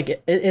 whereas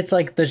like it's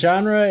like the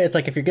genre. It's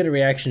like if you're good at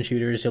reaction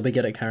shooters, you'll be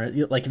good at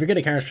like if you're good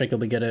at Counter-Strike,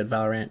 you'll be good at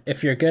Valorant.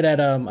 If you're good at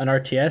an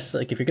RTS,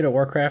 like if you're good at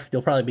Warcraft,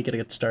 you'll probably be good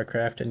at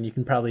StarCraft, and you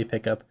can probably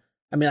pick up.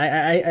 I mean,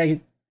 I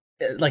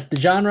like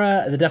the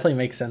genre. That definitely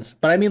makes sense,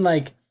 but I mean,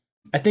 like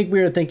I think we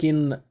were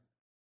thinking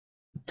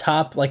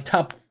top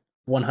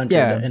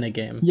 100 in a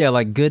game. Yeah,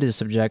 like good is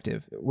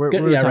subjective. We're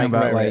talking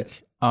about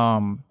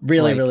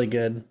really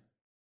good.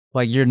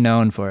 Like you're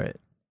known for it.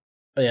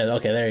 Oh, yeah.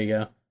 Okay. There you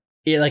go.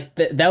 Yeah, like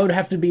that would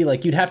have to be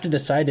like you'd have to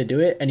decide to do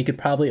it, and you could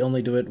probably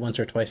only do it once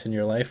or twice in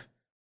your life,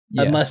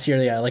 unless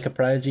you're like a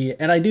prodigy.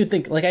 And I do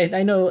think like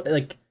I know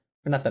like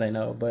not that I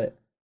know, but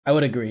I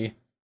would agree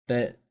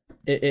that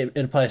it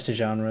applies to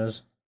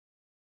genres.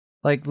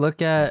 Like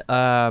look at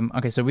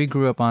okay, so we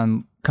grew up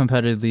on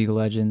competitive League of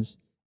Legends,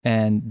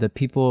 and the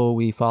people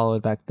we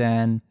followed back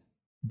then,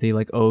 the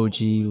like OG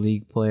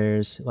League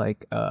players,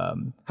 like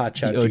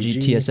Hotshot the OG GG.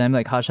 TSM,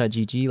 like Hotshot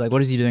GG. Like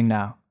what is he doing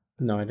now?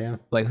 No idea.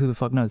 Like who the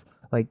fuck knows?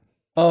 Like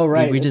oh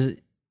right,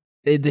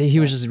 he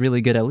was just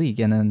really good at League,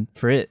 and then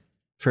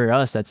for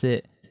us that's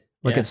it.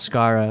 Look at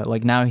Skara.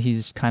 Like now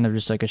he's kind of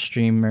just like a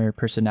streamer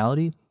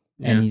personality,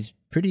 and he's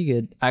pretty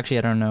good. Actually,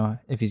 I don't know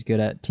if he's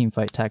good at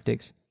teamfight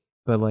tactics,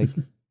 but like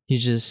he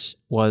just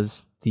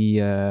was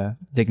the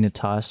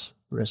Dignitas,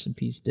 rest in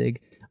peace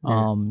Dig.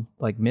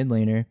 Like mid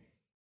laner,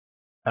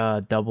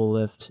 double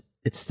lift.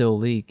 It's still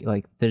League.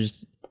 Like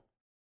there's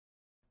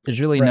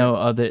really no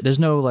other. There's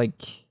no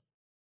like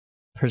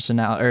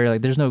personality or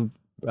like there's no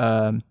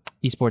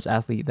esports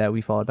athlete that we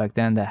followed back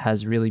then that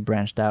has really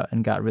branched out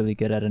and got really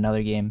good at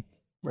another game.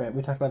 Right,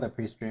 we talked about that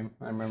pre-stream.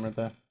 I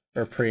remember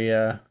pre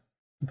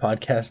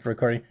podcast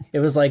recording. It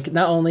was like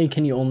not only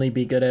can you only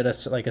be good at a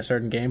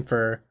certain game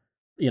for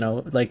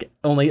like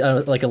only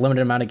like a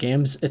limited amount of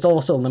games, it's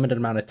also a limited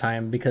amount of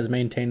time, because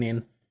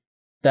maintaining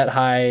that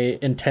high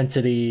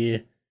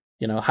intensity,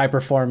 high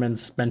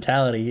performance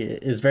mentality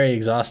is very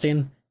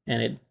exhausting,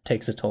 and it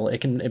takes a toll.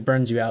 It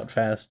burns you out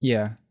fast.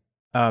 Yeah.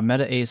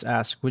 Meta Ace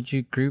asks, would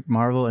you group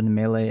Marvel and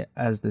Melee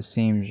as the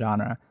same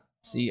genre?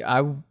 See,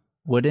 I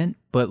wouldn't,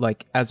 but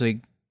like as a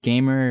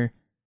gamer,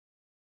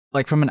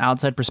 like from an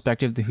outside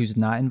perspective who's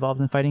not involved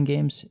in fighting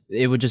games,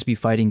 it would just be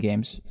fighting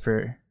games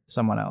for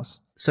someone else.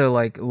 So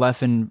like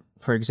Leffen,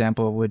 for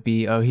example, would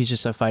be, oh, he's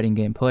just a fighting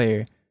game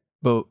player,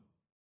 but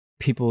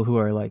people who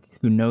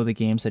know the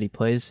games that he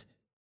plays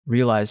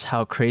realize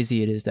how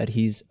crazy it is that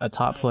he's a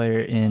top player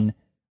in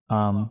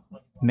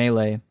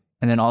Melee,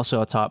 and then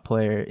also a top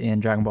player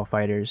in Dragon Ball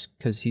Fighters,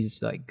 because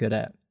he's like good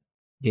at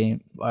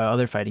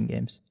other fighting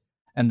games.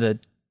 And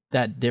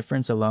that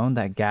difference alone,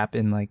 that gap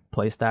in like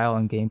playstyle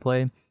and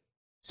gameplay,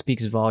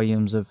 speaks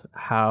volumes of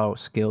how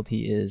skilled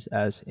he is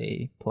as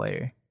a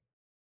player.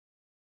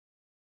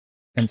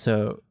 And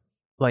so,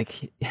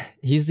 like,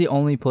 he's the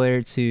only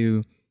player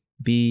to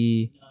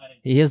be.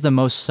 He has the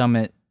most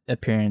Summit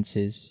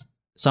appearances.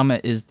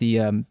 Summit is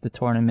the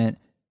tournament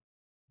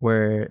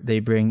where they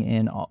bring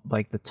in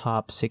like the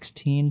top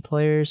 16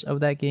 players of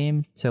that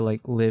game to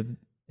like live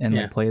and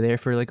like play there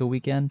for like a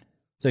weekend.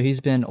 So he's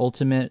been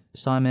Ultimate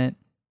Summit,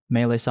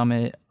 Melee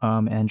Summit,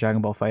 and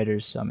Dragon Ball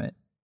Fighters Summit.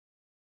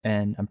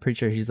 And I'm pretty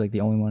sure he's like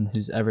the only one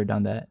who's ever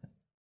done that.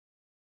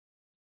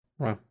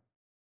 Wow.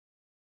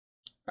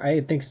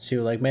 I think so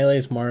too. Like Melee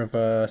is more of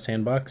a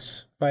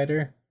sandbox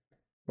fighter,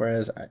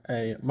 whereas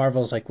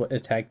Marvel's like a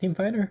tag team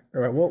fighter.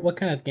 Or what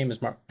kind of game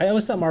is Marvel? I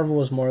always thought Marvel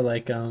was more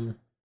like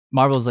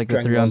Marvel's like a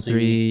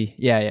 3-on-3.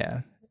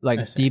 Yeah. Like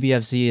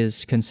DBFZ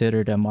is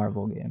considered a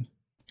Marvel game.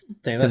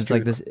 Dang, that's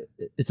like this.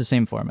 It's the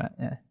same format.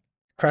 Yeah.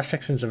 Cross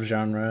sections of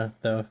genre,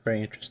 though,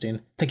 very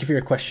interesting. Thank you for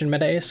your question,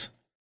 Meta Ace.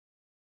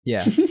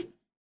 Yeah. Do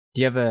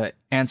you have an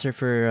answer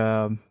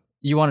for?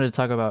 You wanted to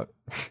talk about?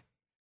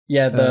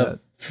 Yeah,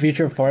 the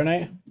future of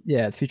Fortnite.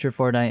 Yeah, the future of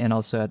Fortnite, and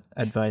also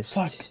advice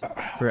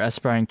for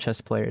aspiring chess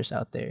players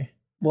out there.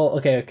 Well,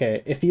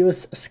 okay. If you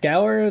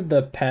scour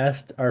our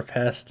past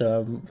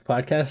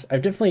podcast,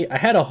 I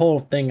had a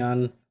whole thing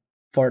on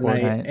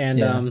Fortnite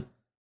and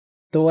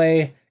the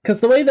way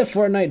that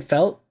Fortnite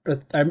felt.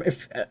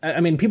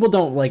 People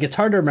don't like. It's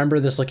hard to remember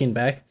this looking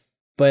back,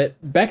 but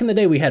back in the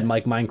day we had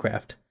like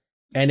Minecraft,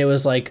 and it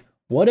was like,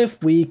 what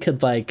if we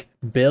could like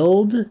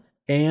build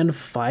and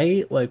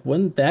fight? Like,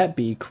 wouldn't that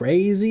be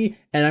crazy?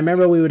 And I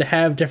remember we would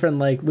have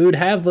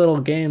little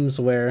games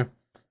where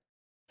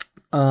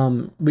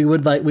we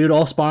would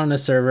all spawn on a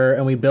server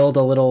and we build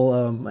a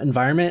little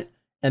environment,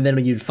 and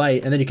then you'd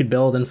fight, and then you could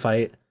build and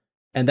fight,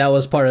 and that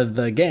was part of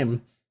the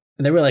game.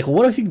 And they were like, well,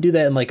 what if you could do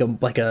that in like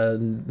a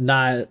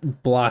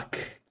not block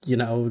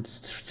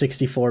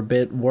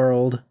 64-bit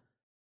world?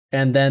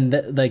 And then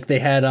they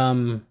had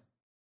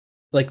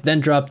then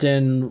dropped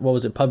in, what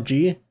was it,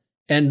 PUBG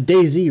and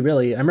DayZ.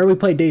 Really, I remember we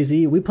played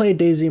DayZ. We played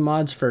DayZ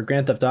mods for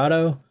Grand Theft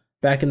Auto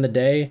back in the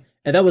day,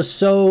 and that was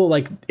so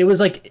like it was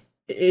like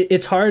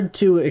it's hard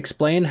to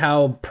explain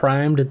how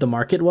primed the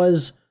market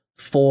was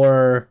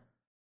for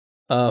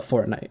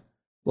Fortnite.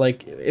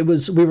 Like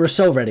we were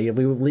so ready.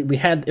 We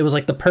had, it was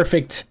like the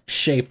perfect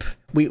shape.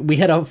 We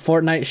had a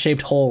Fortnite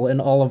shaped hole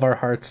in all of our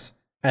hearts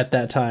at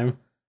that time,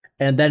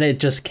 and then it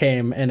just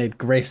came and it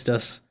graced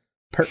us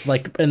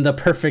like in the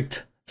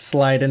perfect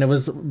slide, and it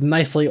was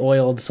nicely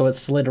oiled, so it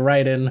slid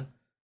right in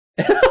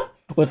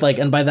with like,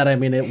 and by that I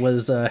mean it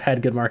was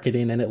had good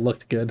marketing and it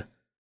looked good,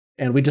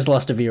 and we just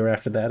lost a viewer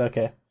after that.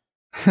 Okay.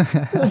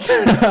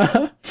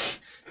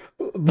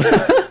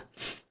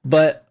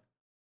 but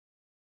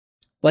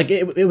like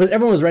it was,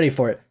 everyone was ready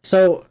for it.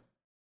 So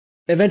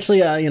eventually,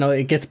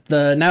 it gets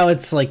now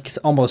it's like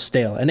almost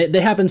stale, and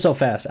they happen so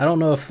fast. I don't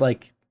know if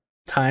like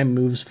time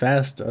moves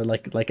fast, or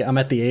like I'm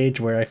at the age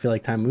where I feel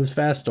like time moves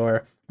fast,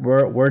 or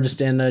we're just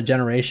in a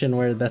generation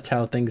where that's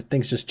how things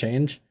just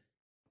change.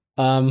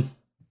 But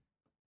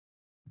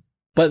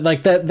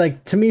like that,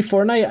 like to me,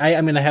 Fortnite,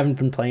 I mean, I haven't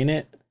been playing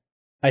it.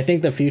 I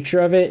think the future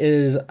of it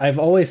is, I've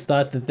always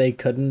thought that they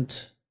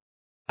couldn't.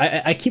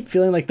 I keep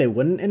feeling like they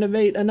wouldn't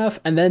innovate enough,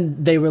 and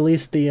then they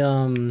released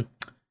the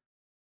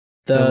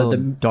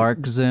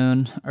Dark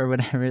Zone or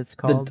whatever it's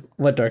called.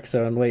 What Dark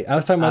Zone? Wait, I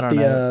was talking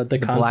about the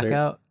concert.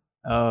 Blackout.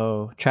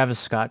 Oh, Travis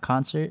Scott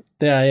concert.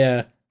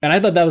 Yeah. And I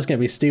thought that was gonna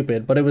be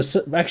stupid, but it was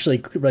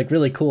actually like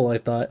really cool, I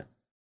thought.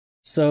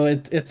 So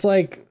it's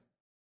like,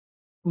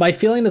 my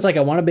feeling is like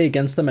I want to be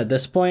against them at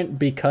this point,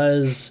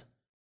 because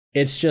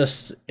it's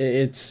just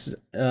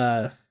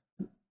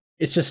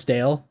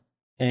stale,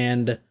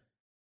 and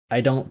I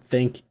don't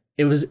think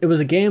it was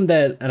a game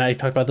that, and I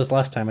talked about this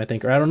last time, I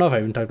think, or I don't know if I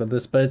even talked about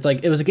this, but it's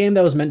like, it was a game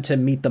that was meant to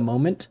meet the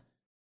moment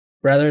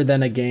rather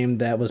than a game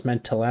that was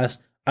meant to last.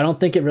 I don't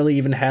think it really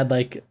even had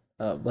like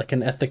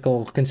an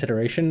ethical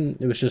consideration.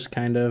 It was just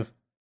kind of,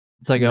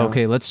 it's like,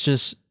 okay, let's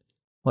just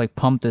like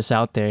pump this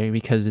out there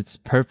because it's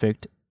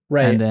perfect,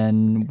 right? And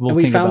then we'll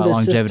think about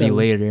longevity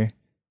later.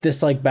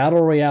 this like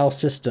battle royale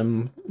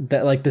system,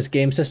 that like this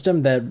game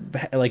system that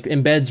like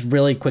embeds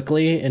really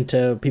quickly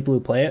into people who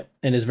play it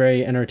and is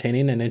very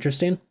entertaining and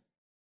interesting.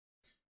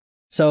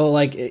 So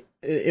like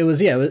it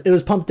was, yeah, it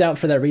was pumped out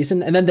for that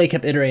reason, and then they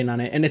kept iterating on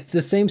it. And it's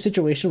the same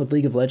situation with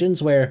League of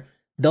Legends, where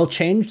they'll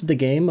change the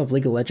game of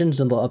League of Legends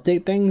and they'll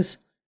update things,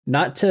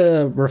 not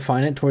to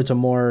refine it towards a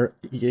more,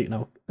 you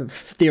know,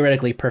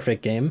 theoretically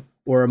perfect game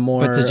or a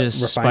more, but to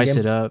just spice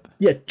it up.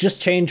 Yeah,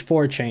 just change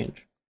for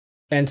change.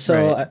 And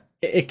so Right.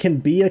 It can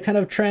be a kind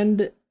of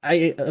trend.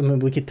 I mean,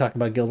 we could talk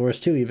about Guild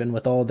Wars 2 even,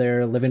 with all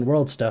their living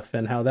world stuff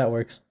and how that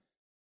works.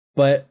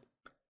 But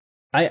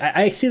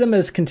I see them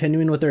as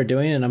continuing what they're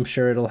doing, and I'm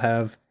sure it'll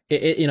have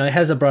it. You know, it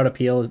has a broad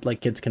appeal. Like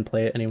kids can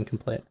play it, anyone can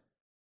play it.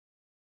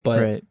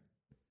 But Right.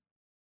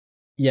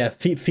 yeah,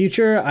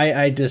 future.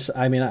 I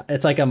mean,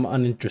 it's like I'm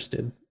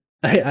uninterested.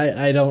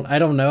 I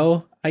don't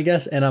know. I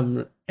guess,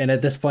 and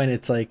at this point,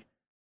 it's like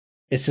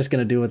it's just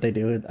gonna do what they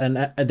do,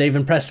 and they've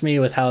impressed me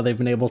with how they've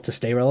been able to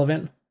stay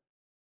relevant.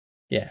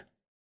 Yeah.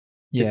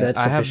 Yeah. Is that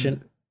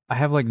sufficient? I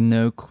have like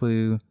no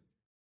clue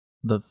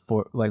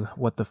like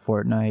what the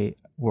Fortnite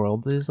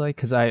world is like,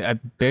 because I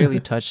barely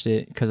touched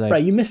it, because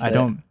Right, you missed I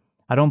that.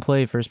 I don't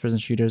play first person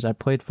shooters. I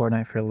played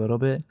Fortnite for a little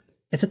bit.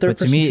 It's a third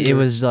person to me shooter. it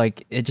was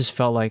like, it just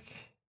felt like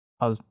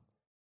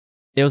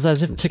it was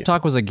as if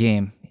TikTok was a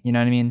game, you know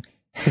what I mean?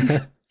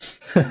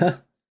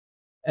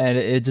 And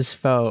it just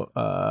felt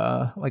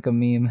like a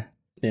meme.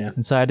 Yeah.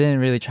 And so I didn't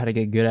really try to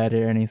get good at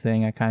it or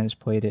anything. I kind of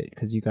just played it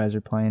because you guys are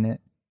playing it.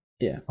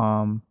 Yeah.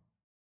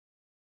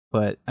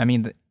 But I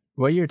mean,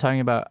 what you're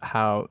talking about,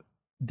 how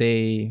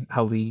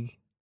League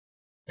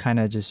kind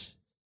of just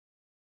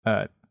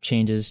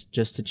changes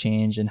just to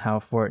change, and how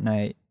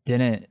Fortnite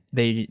didn't,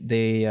 they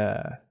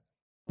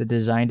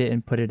designed it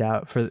and put it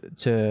out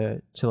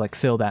to like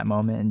fill that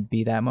moment and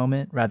be that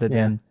moment, rather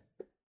than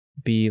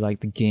be like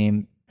the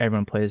game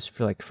everyone plays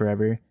for like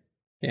forever.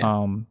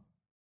 Yeah.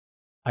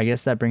 I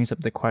guess that brings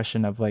up the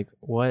question of like,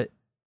 what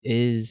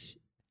is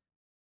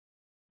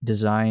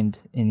designed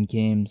in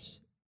games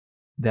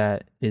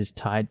that is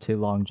tied to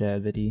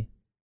longevity,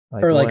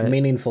 like, or like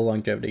meaningful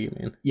longevity, you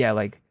mean? Yeah,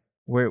 like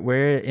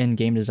where in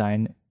game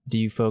design do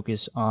you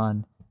focus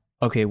on,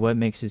 okay, what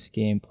makes this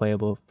game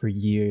playable for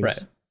years?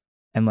 Right.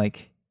 And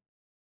like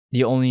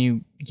the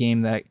only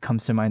game that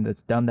comes to mind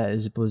that's done that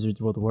is Blizzard's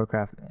World of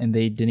Warcraft, and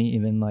they didn't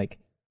even like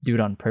do it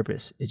on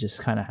purpose. It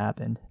just kind of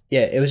happened.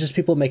 Yeah, it was just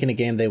people making a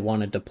game they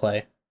wanted to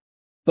play.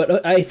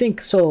 But I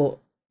think so.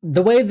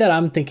 The way that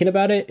I'm thinking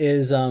about it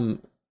is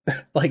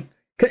like,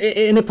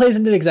 and it plays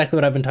into exactly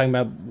what I've been talking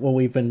about, what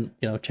we've been,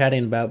 you know,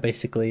 chatting about,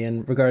 basically,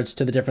 in regards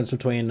to the difference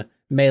between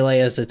Melee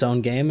as its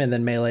own game and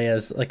then Melee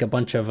as like a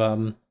bunch of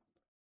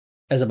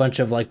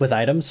like with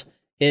items.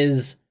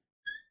 Is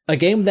a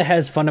game that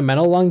has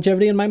fundamental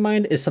longevity in my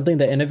mind is something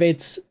that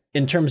innovates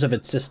in terms of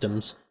its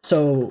systems.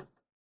 So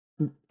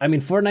I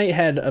mean, Fortnite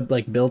had a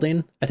like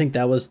building. I think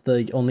that was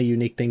the only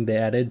unique thing they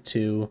added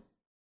to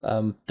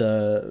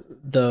the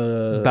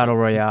Battle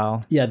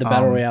Royale. Yeah, the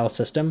Battle Royale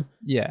system.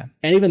 Yeah.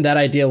 And even that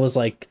idea was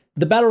like,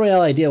 the Battle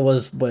Royale idea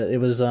was what it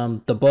was,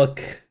 the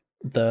book,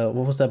 what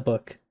was that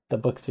book? The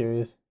book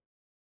series.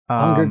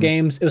 Hunger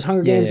Games. It was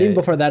Hunger Games. Even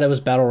before that, it was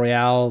Battle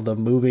Royale, the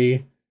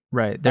movie.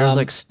 Right. There was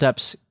like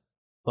steps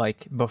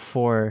like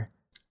before.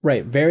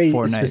 Right. Very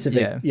Fortnite,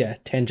 specific. Yeah.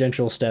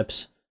 Tangential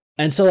steps.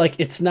 And so like,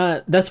 it's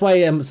not, that's why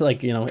I'm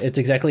like, you know, it's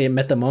exactly, it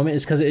met the moment,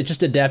 is because it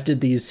just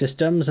adapted these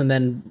systems and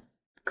then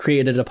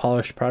created a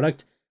polished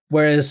product.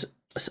 Whereas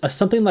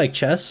something like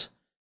chess,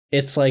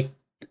 it's like,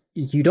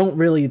 you don't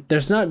really,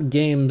 there's not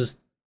games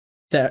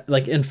that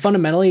like, and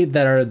fundamentally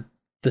that are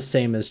the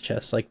same as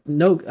chess. Like,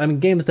 no, I mean,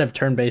 games that have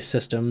turn-based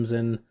systems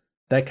and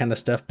that kind of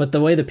stuff, but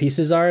the way the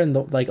pieces are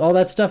and like all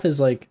that stuff is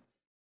like,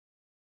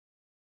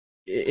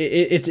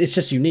 it's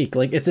just unique.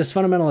 Like, it's as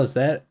fundamental as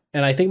that.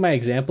 And I think my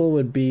example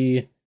would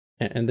be,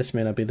 and this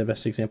may not be the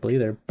best example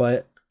either,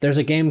 but there's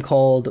a game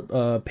called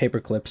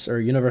Paperclips, or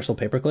Universal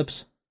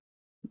Paperclips,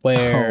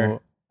 where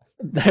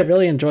that I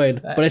really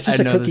enjoyed, but it's just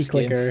a cookie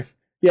clicker.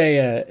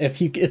 Yeah.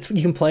 If you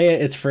can play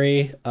it, it's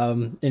free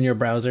in your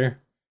browser.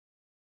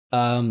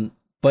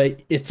 But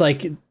it's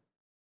like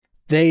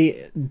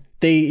they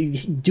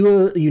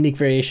do a unique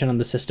variation on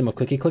the system of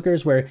cookie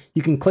clickers, where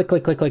you can click,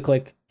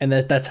 and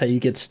that's how you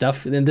get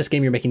stuff. In this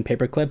game, you're making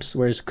paper clips,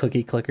 whereas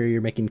cookie clicker,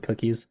 you're making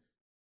cookies.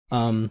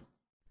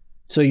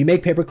 So you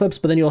make paper clips,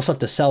 but then you also have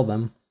to sell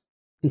them.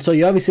 And so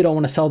you obviously don't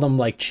want to sell them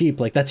like cheap.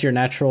 Like, that's your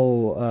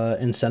natural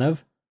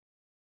incentive.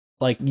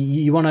 Like,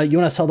 you want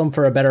to sell them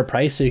for a better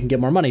price so you can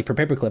get more money per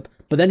paperclip.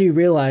 But then you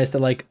realize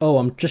that like, oh,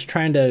 I'm just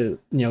trying to,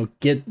 you know,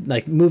 get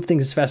like move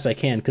things as fast as I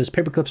can, because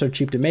paperclips are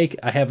cheap to make.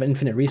 I have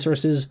infinite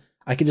resources.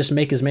 I can just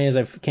make as many as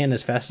I can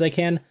as fast as I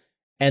can.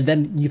 And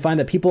then you find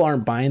that people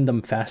aren't buying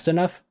them fast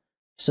enough.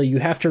 So you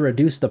have to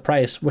reduce the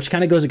price, which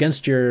kind of goes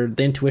against the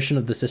intuition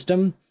of the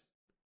system.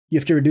 You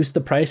have to reduce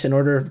the price in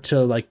order to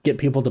like get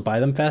people to buy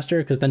them faster,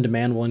 because then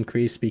demand will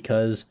increase,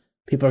 because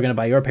people are going to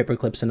buy your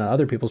paperclips and not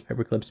other people's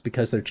paperclips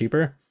because they're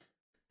cheaper.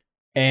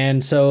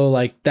 And so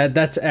like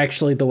that's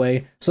actually the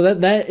way. So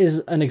that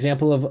is an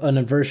example of an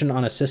inversion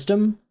on a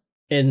system,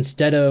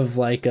 instead of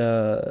like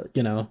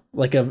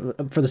like a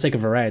for the sake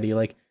of variety,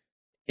 like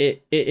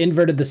it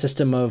inverted the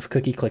system of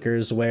cookie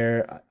clickers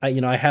where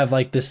I have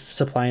like this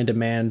supply and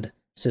demand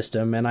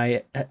system, and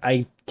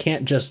I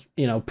can't just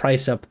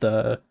price up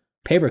the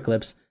paper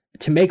clips.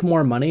 To make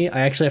more money,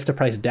 I actually have to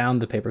price down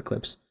the paper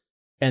clips,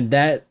 and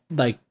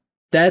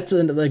that's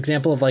an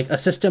example of like a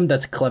system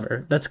that's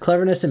clever. That's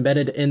cleverness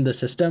embedded in the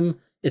system.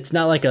 It's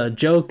not like a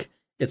joke.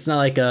 It's not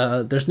like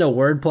there's no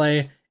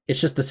wordplay.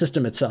 It's just the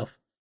system itself.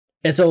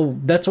 And so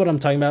that's what I'm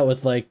talking about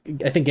with like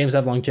I think games that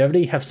have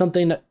longevity have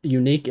something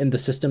unique in the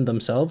system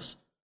themselves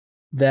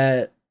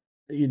that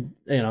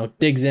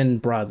digs in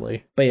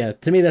broadly. But yeah,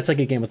 to me that's like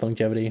a game with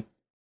longevity.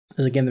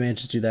 There's a game that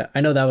manages to do that. I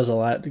know that was a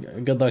lot.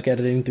 Good luck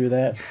editing through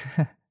that.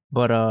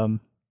 But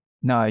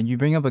no, you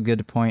bring up a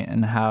good point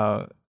in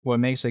how what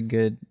makes a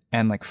good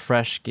and like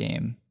fresh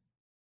game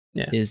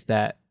is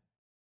that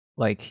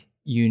like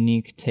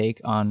unique take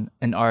on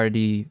an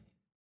already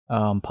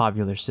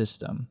popular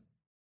system.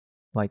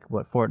 Like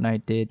what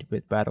Fortnite did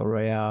with Battle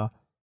Royale,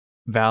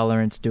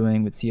 Valorant's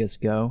doing with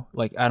CSGO.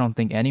 Like I don't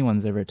think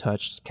anyone's ever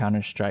touched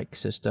Counter-Strike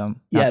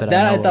system. Yeah,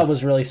 that I thought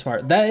was really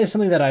smart. That is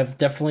something that I've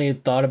definitely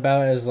thought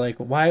about as like,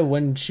 why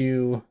wouldn't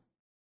you?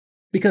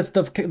 Because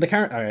the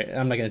current. All right,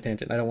 I'm not gonna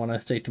tangent. I don't want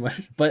to say too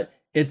much, but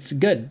it's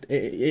good. I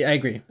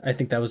agree. I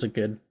think that was a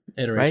good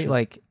iteration.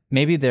 Right? Like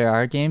maybe there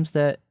are games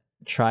that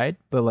tried,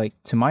 but like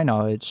to my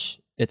knowledge,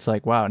 it's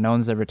like wow, no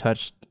one's ever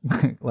touched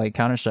like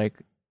Counter-Strike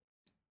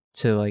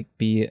to like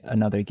be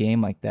another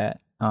game like that.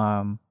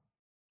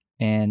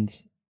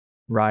 And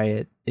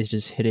Riot is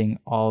just hitting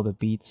all the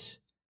beats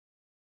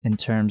in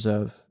terms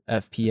of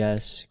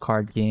FPS,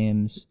 card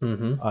games,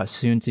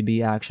 soon to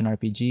be action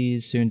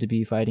RPGs, soon to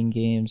be fighting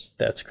games.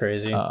 That's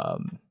crazy.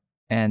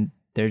 And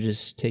they're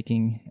just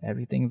taking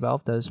everything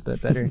Valve does,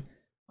 but better.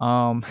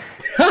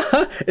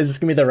 Is this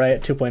gonna be the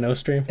Riot 2.0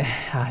 stream?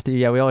 Dude,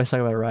 yeah, we always talk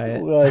about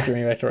Riot. We always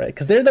bring back to Riot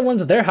because they're the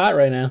ones they're hot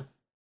right now.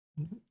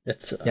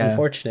 It's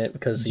unfortunate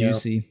because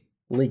juicy.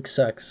 League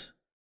sucks,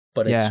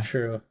 but it's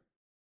true.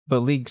 But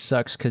League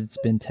sucks because it's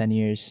been 10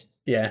 years.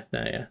 Yeah,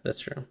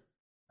 that's true.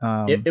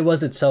 It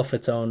was itself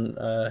its own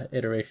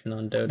iteration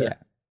on Dota. Yeah.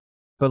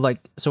 But like,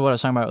 so what I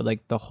was talking about,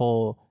 like the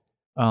whole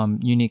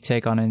unique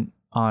take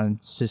on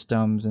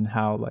systems and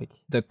how like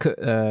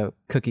the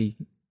cookie,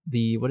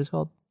 the what is it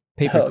called?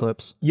 Paper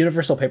clips.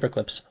 Universal paper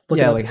clips.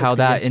 Like how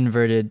that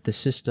inverted the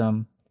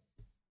system.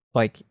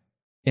 Like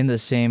in the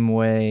same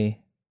way,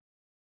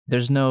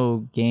 there's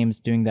no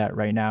games doing that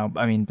right now.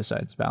 I mean,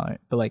 besides Valorant,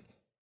 but like,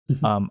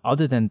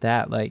 other than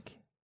that, like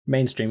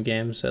mainstream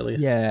games at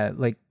least. Yeah,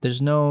 like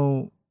there's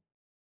no,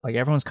 like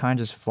everyone's kind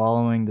of just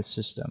following the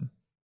system,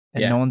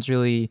 and no one's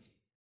really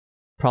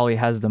probably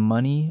has the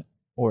money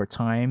or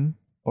time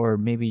or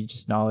maybe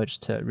just knowledge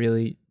to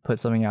really put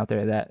something out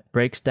there that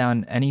breaks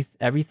down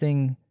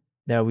everything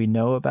that we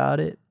know about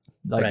it,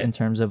 like in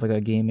terms of like a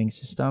gaming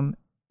system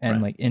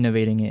and like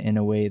innovating it in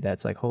a way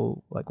that's like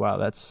wow,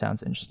 that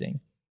sounds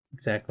interesting.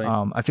 Exactly.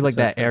 I feel like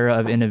that era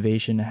of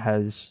innovation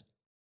has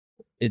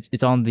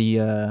it's on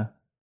the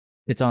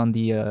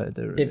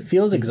it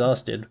feels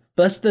exhausted.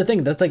 But that's the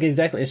thing. That's like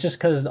exactly. It's just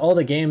because all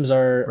the games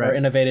are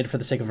innovated for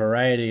the sake of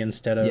variety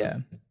instead of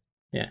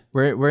yeah.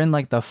 We're in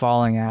like the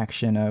falling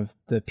action of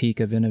the peak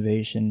of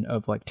innovation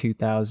of like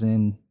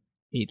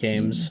 2018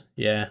 games.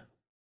 Yeah,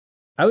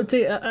 I would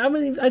say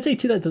I'd say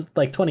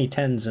like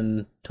 2010s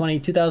and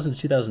 2000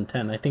 to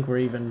 2010. I think we're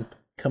even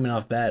coming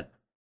off that.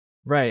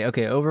 Right.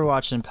 Okay.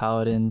 Overwatch and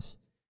Paladins.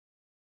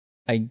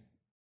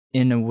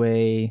 In a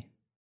way.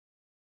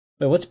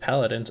 Wait, what's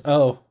Paladins?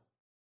 Oh,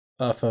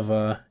 off of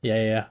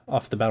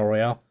off the Battle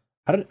Royale.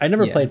 I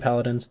never played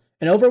Paladins.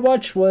 And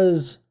Overwatch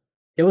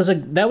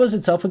that was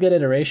itself a good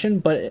iteration,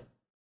 but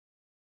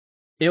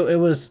it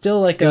was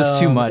still like it was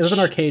too much. It was an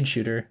arcade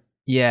shooter.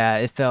 Yeah,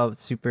 it felt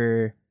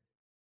super.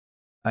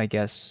 I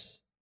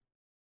guess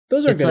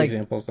those are good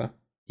examples, though.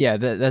 Yeah,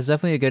 that's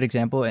definitely a good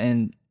example,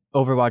 and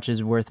Overwatch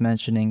is worth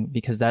mentioning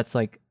because that's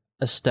like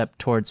a step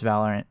towards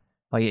Valorant.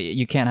 Like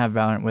you can't have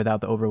Valorant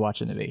without the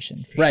Overwatch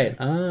innovation. Right.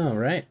 Sure. Oh,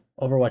 right.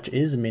 Overwatch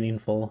is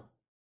meaningful.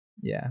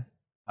 Yeah.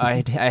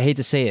 I hate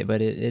to say it,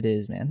 but it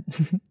is, man.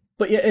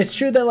 But yeah, it's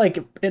true that like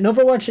in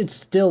Overwatch, it's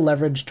still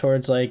leveraged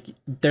towards like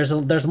there's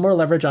more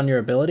leverage on your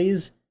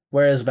abilities,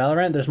 whereas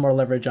Valorant there's more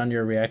leverage on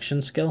your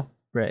reaction skill.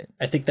 Right.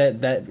 I think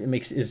that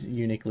is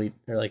uniquely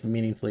or like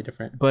meaningfully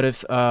different. But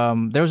if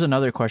there was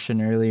another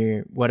question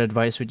earlier, what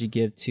advice would you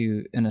give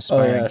to an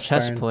aspiring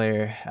chess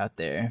player out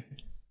there?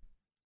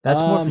 That's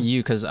more for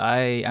you because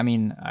I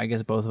mean I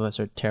guess both of us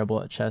are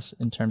terrible at chess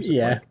in terms of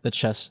like, the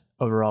chess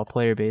overall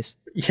player base.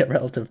 Yeah,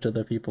 relative to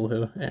the people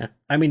who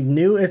I mean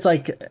it's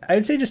like I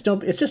would say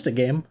it's just a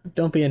game.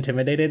 Don't be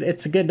intimidated.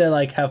 It's good to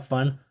like have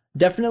fun.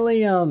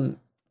 Definitely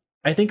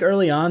I think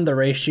early on the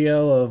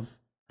ratio of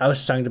I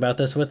was talking about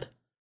this with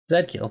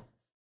Zedkiel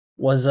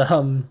was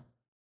the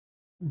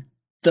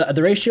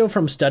ratio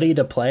from study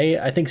to play.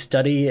 I think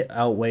study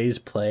outweighs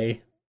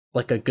play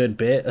like a good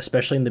bit,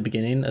 especially in the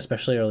beginning,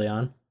 especially early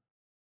on.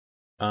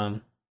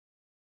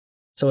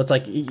 So it's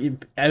like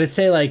I would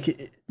say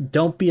like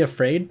don't be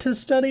afraid to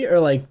study, or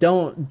like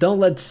don't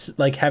let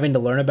like having to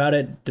learn about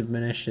it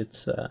diminish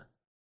its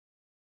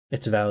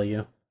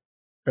value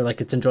or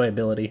like its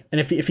enjoyability. And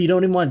if you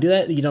don't even want to do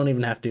that, you don't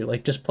even have to.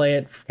 Like just play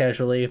it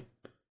casually.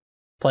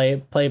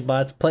 Play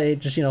bots, play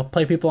just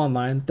play people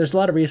online. There's a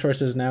lot of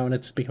resources now and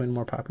it's becoming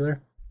more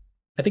popular.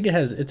 I think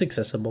it's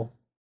accessible.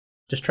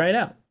 Just try it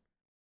out.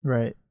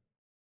 Right.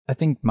 I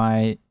think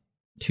my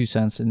 2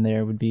 cents in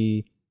there would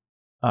be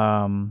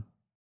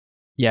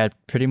yeah,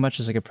 pretty much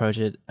just like approach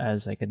it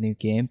as like a new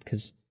game,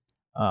 because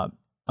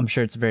I'm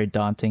sure it's very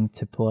daunting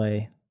to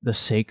play the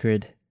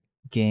sacred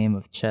game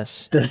of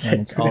chess,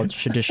 and it's all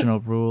traditional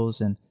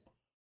rules and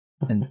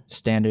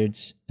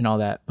standards and all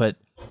that, but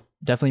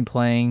definitely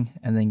playing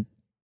and then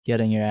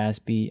getting your ass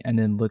beat and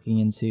then looking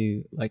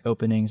into like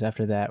openings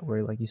after that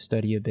where like you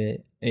study a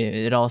bit,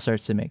 it all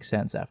starts to make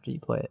sense after you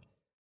play it.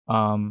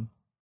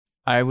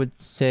 I would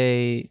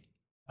say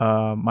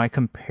my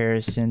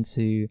comparison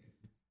to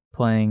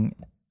playing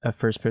a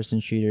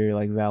first-person shooter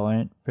like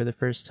Valorant for the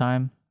first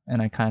time,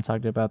 and I kind of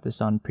talked about this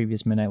on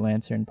previous Midnight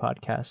Lantern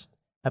podcast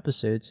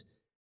episodes,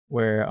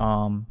 where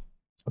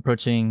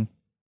approaching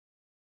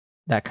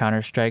that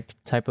Counter-Strike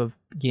type of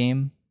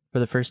game for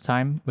the first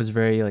time was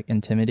very like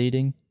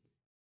intimidating,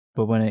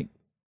 but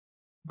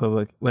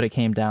what it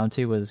came down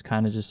to was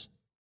kind of just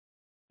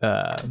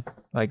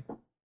like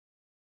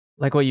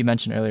what you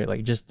mentioned earlier,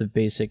 like just the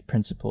basic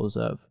principles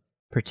of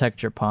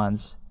protect your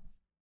pawns,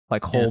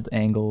 like hold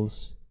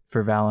angles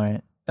for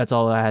Valorant. That's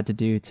all I had to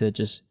do to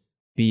just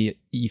be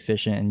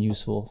efficient and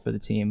useful for the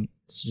team.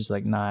 It's just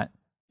like not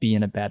be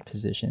in a bad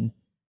position.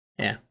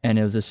 Yeah. And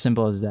it was as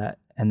simple as that.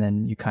 And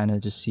then you kind of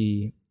just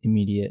see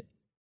immediate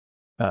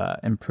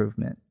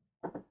improvement.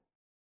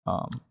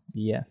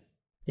 Yeah.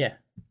 Yeah.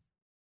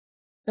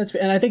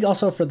 And I think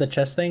also for the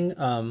chess thing,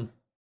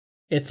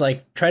 it's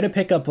like try to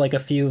pick up like a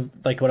few,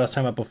 like what I was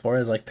talking about before,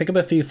 is like pick up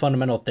a few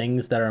fundamental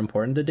things that are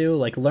important to do,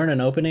 like learn an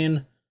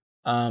opening,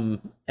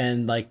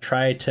 and like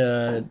try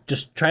to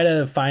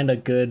find a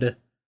good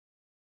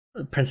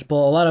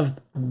principle. A lot of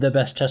the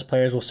best chess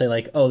players will say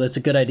like, oh, that's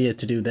a good idea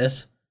to do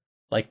this.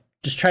 Like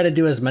just try to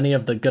do as many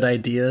of the good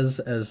ideas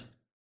as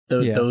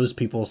those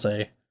people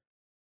say.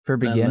 For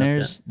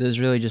beginners, there's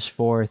really just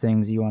 4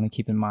 things you want to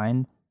keep in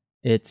mind.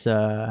 It's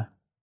I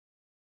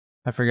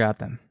forgot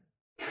them.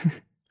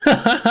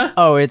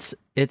 Oh, it's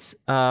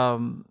I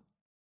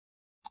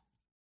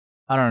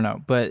don't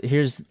know, but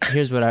here's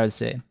what I would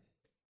say.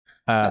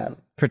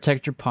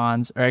 Protect your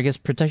pawns, or I guess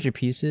protect your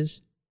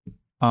pieces.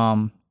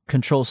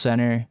 Control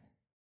center.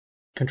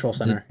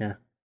 Yeah.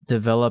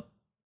 Develop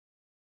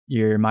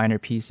your minor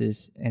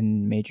pieces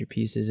and major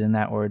pieces in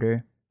that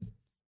order.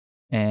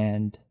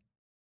 And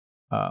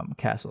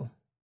castle.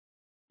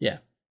 Yeah.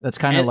 That's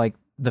kind of like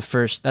the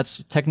first,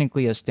 that's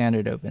technically a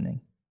standard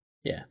opening.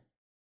 Yeah.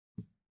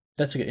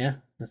 That's a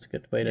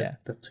good way to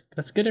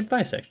that's good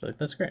advice actually.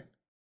 That's great.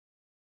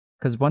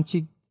 Cuz once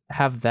you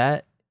have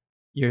that,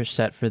 you're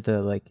set for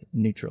the like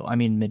mid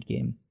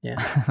game. Yeah.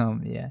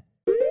 Yeah.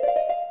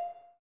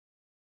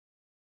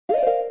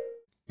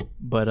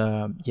 But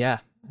yeah,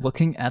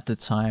 looking at the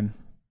time,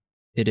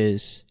 what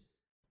has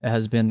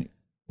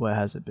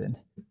it been?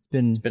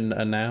 It's been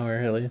an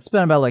hour, really. It's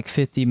been about like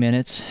 50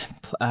 minutes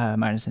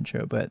minus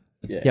intro, but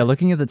yeah,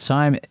 looking at the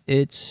time,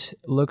 it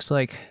looks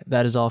like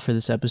that is all for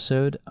this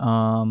episode.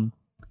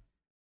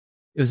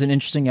 It was an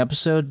interesting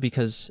episode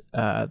because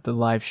the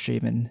live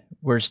stream, and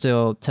we're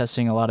still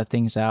testing a lot of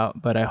things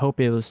out, but I hope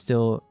it was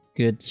still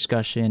good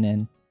discussion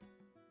and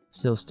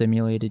still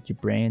stimulated your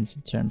brains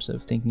in terms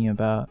of thinking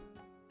about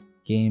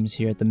games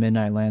here at the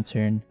Midnight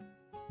Lantern.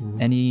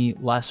 Mm-hmm. Any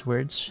last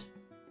words?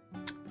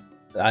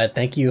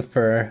 Thank you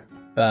for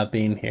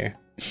being here.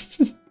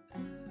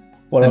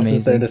 What else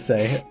is there to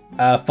say?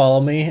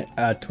 Follow me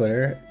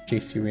Twitter,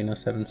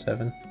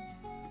 jcreno77.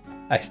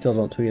 I still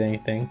don't tweet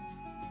anything.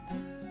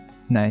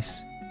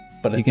 Nice.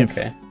 But it's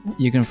okay.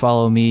 You can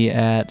follow me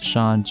at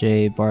Sean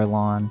J.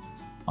 Barlon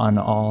on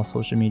all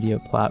social media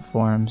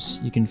platforms.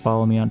 You can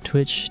follow me on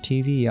Twitch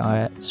TV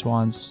at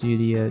Swan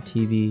Studio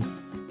TV.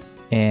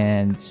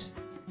 And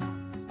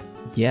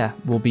yeah,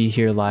 we'll be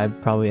here live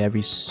probably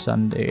every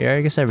Sunday, or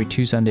I guess every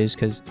 2 Sundays,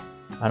 because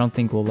I don't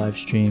think we'll live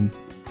stream.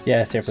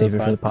 Yeah, save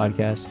it for the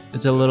podcast.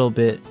 It's a little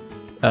bit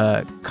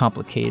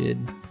complicated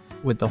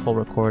with the whole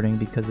recording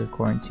because of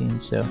quarantine,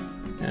 so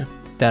yeah,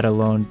 that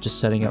alone, just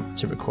setting up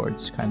to record,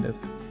 is kind of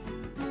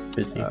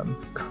busy.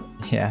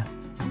 Yeah,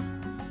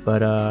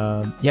 but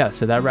yeah,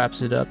 so that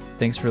wraps it up.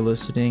 Thanks for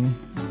listening,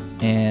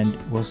 and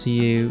we'll see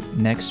you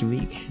next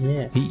week.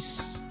 Yeah,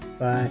 peace.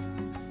 Bye.